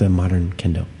 not the modern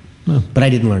kendo. Oh. But I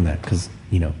didn't learn that because,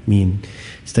 me and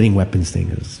studying weapons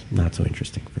thing is not so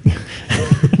interesting for me.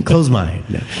 Close mind.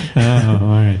 No. All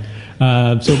right.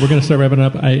 So we're going to start wrapping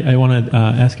up. I want to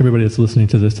ask everybody that's listening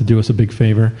to this to do us a big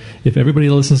favor. If everybody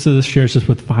listens to this, shares this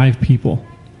with 5 people.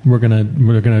 We're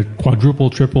gonna quadruple,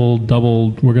 triple,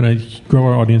 double. We're gonna grow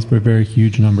our audience by very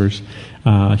huge numbers,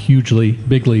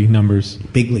 bigly numbers.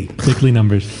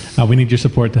 We need your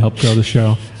support to help grow the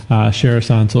show. Share us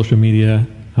on social media.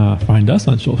 Find us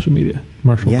on social media.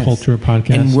 Martial Culture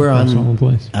Podcast. And we're on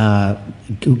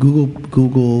Google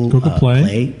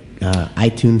Play.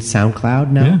 iTunes,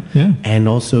 SoundCloud now. Yeah. And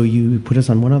also you put us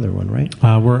on one other one, right?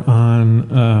 We're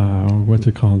on what's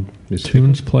it called?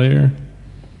 Tunes Player.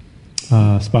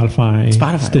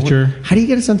 Spotify, Stitcher. How do you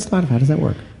get us on Spotify? How does that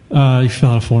work? You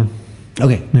fill out a form.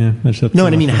 Okay. Yeah. No,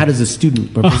 and I mean, how does a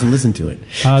student or person listen to it?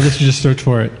 They should just search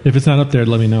for it. If it's not up there,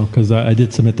 let me know, because I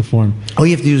did submit the form. Oh,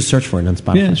 you have to do a search for it on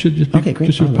Spotify? Yeah, it should just okay,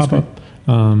 great. pop up.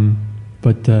 So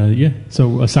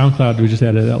SoundCloud, we just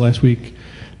added that last week.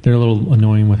 They're a little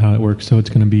annoying with how it works, so it's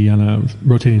going to be on a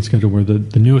rotating schedule where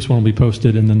the newest one will be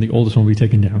posted and then the oldest one will be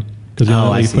taken down. Because you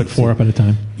only put 4 up at a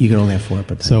time. You can only have 4 up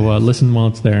at a time. So listen while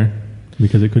it's there,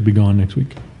 because it could be gone next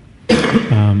week.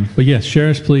 But yes, share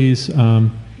us, please.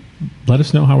 Let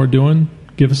us know how we're doing.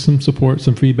 Give us some support,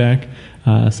 some feedback.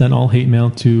 Send all hate mail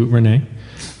to Renee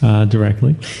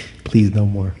directly. Please, no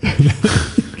more.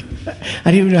 I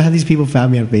don't even know how these people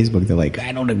found me on Facebook. They're like,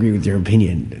 I don't agree with your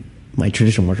opinion. my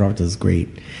traditional martial arts is great.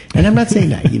 And I'm not saying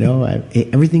that,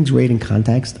 everything's great in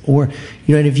context. Or,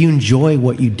 and if you enjoy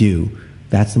what you do,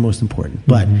 that's the most important.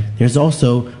 But there's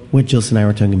also what Gilson and I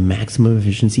were talking, maximum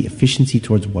efficiency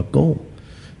towards what goal?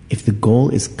 If the goal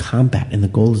is combat and the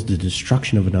goal is the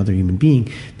destruction of another human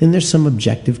being, then there's some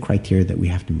objective criteria that we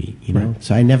have to meet, Right.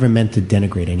 So I never meant to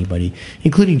denigrate anybody,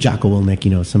 including Jocko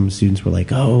Willink. Some students were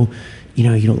like, oh, you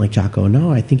don't like Jocko.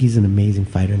 No, I think he's an amazing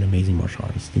fighter, an amazing martial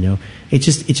artist, It's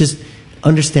just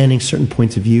understanding certain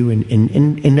points of view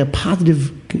and a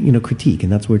positive, critique,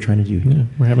 and that's what we're trying to do here. Yeah,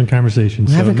 we're having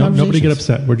conversations. Nobody get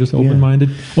upset. We're just open-minded.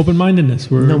 Open-mindedness.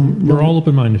 We're all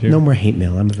open-minded here. No more hate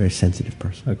mail. I'm a very sensitive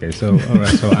person. Okay, so all right,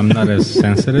 so I'm not as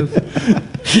sensitive.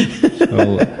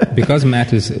 So because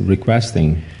Matt is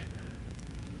requesting,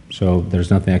 so there's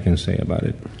nothing I can say about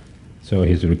it. So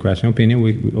he's requesting opinion.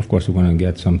 We of course, we're going to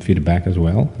get some feedback as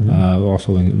well.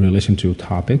 Also in relation to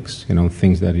topics,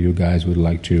 things that you guys would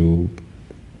like to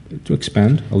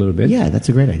expand a little bit. Yeah, that's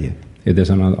a great idea.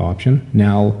 There's another option.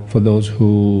 Now, for those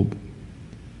who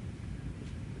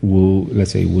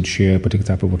let's say, would share a particular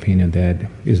type of opinion that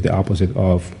is the opposite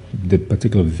of the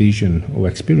particular vision or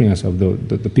experience of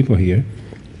the people here,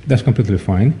 that's completely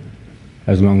fine,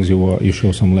 as long as you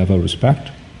show some level of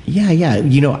respect. Yeah.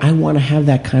 I want to have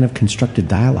that kind of constructive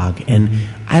dialogue. And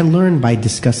I learn by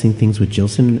discussing things with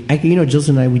Gilson.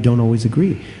 Gilson and I, we don't always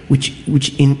agree, which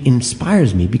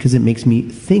inspires me because it makes me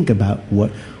think about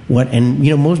what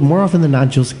more often than not,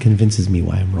 Gilson convinces me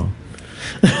why I'm wrong.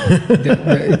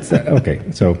 Okay,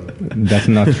 so that's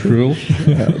not true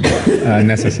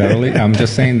necessarily. I'm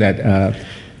just saying that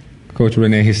Coach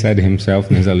Rene, he said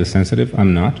himself, nasally sensitive.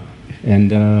 I'm not.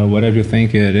 And whatever you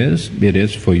think it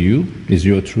is for you, is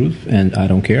your truth, and I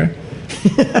don't care.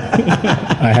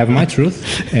 I have my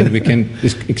truth, and we can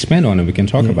expand on it. We can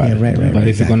talk about it. Right, but if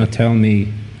exactly. you're going to tell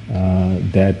me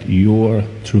that your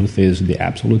truth is the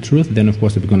absolute truth, then of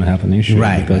course we're going to have an issue,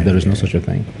 because there is no such a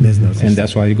thing. There's no such and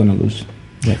that's why you're going to lose.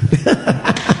 Right.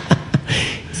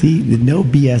 See, no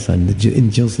BS in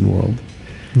Gilson world.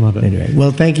 Love it. Anyway,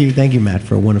 well, thank you, Matt,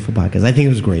 for a wonderful podcast. I think it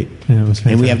was great. Yeah, it was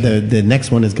fantastic. And we have the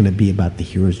next one is going to be about the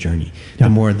hero's journey, the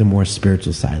more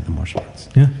spiritual side of the martial arts.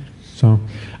 Yeah. So,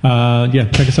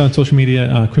 check us out on social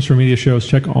media, Christopher Media Shows.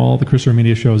 Check all the Christopher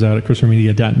Media shows out at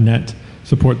christophermedia.net.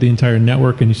 Support the entire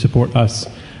network, and you support us.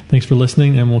 Thanks for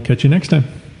listening, and we'll catch you next time.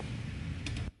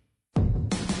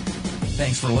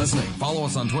 Thanks for listening. Follow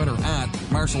us on Twitter at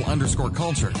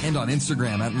Martial_Culture and on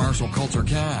Instagram at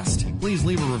MartialCultureCast. Please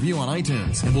leave a review on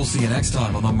iTunes, and we'll see you next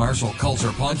time on the Martial Culture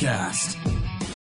Podcast.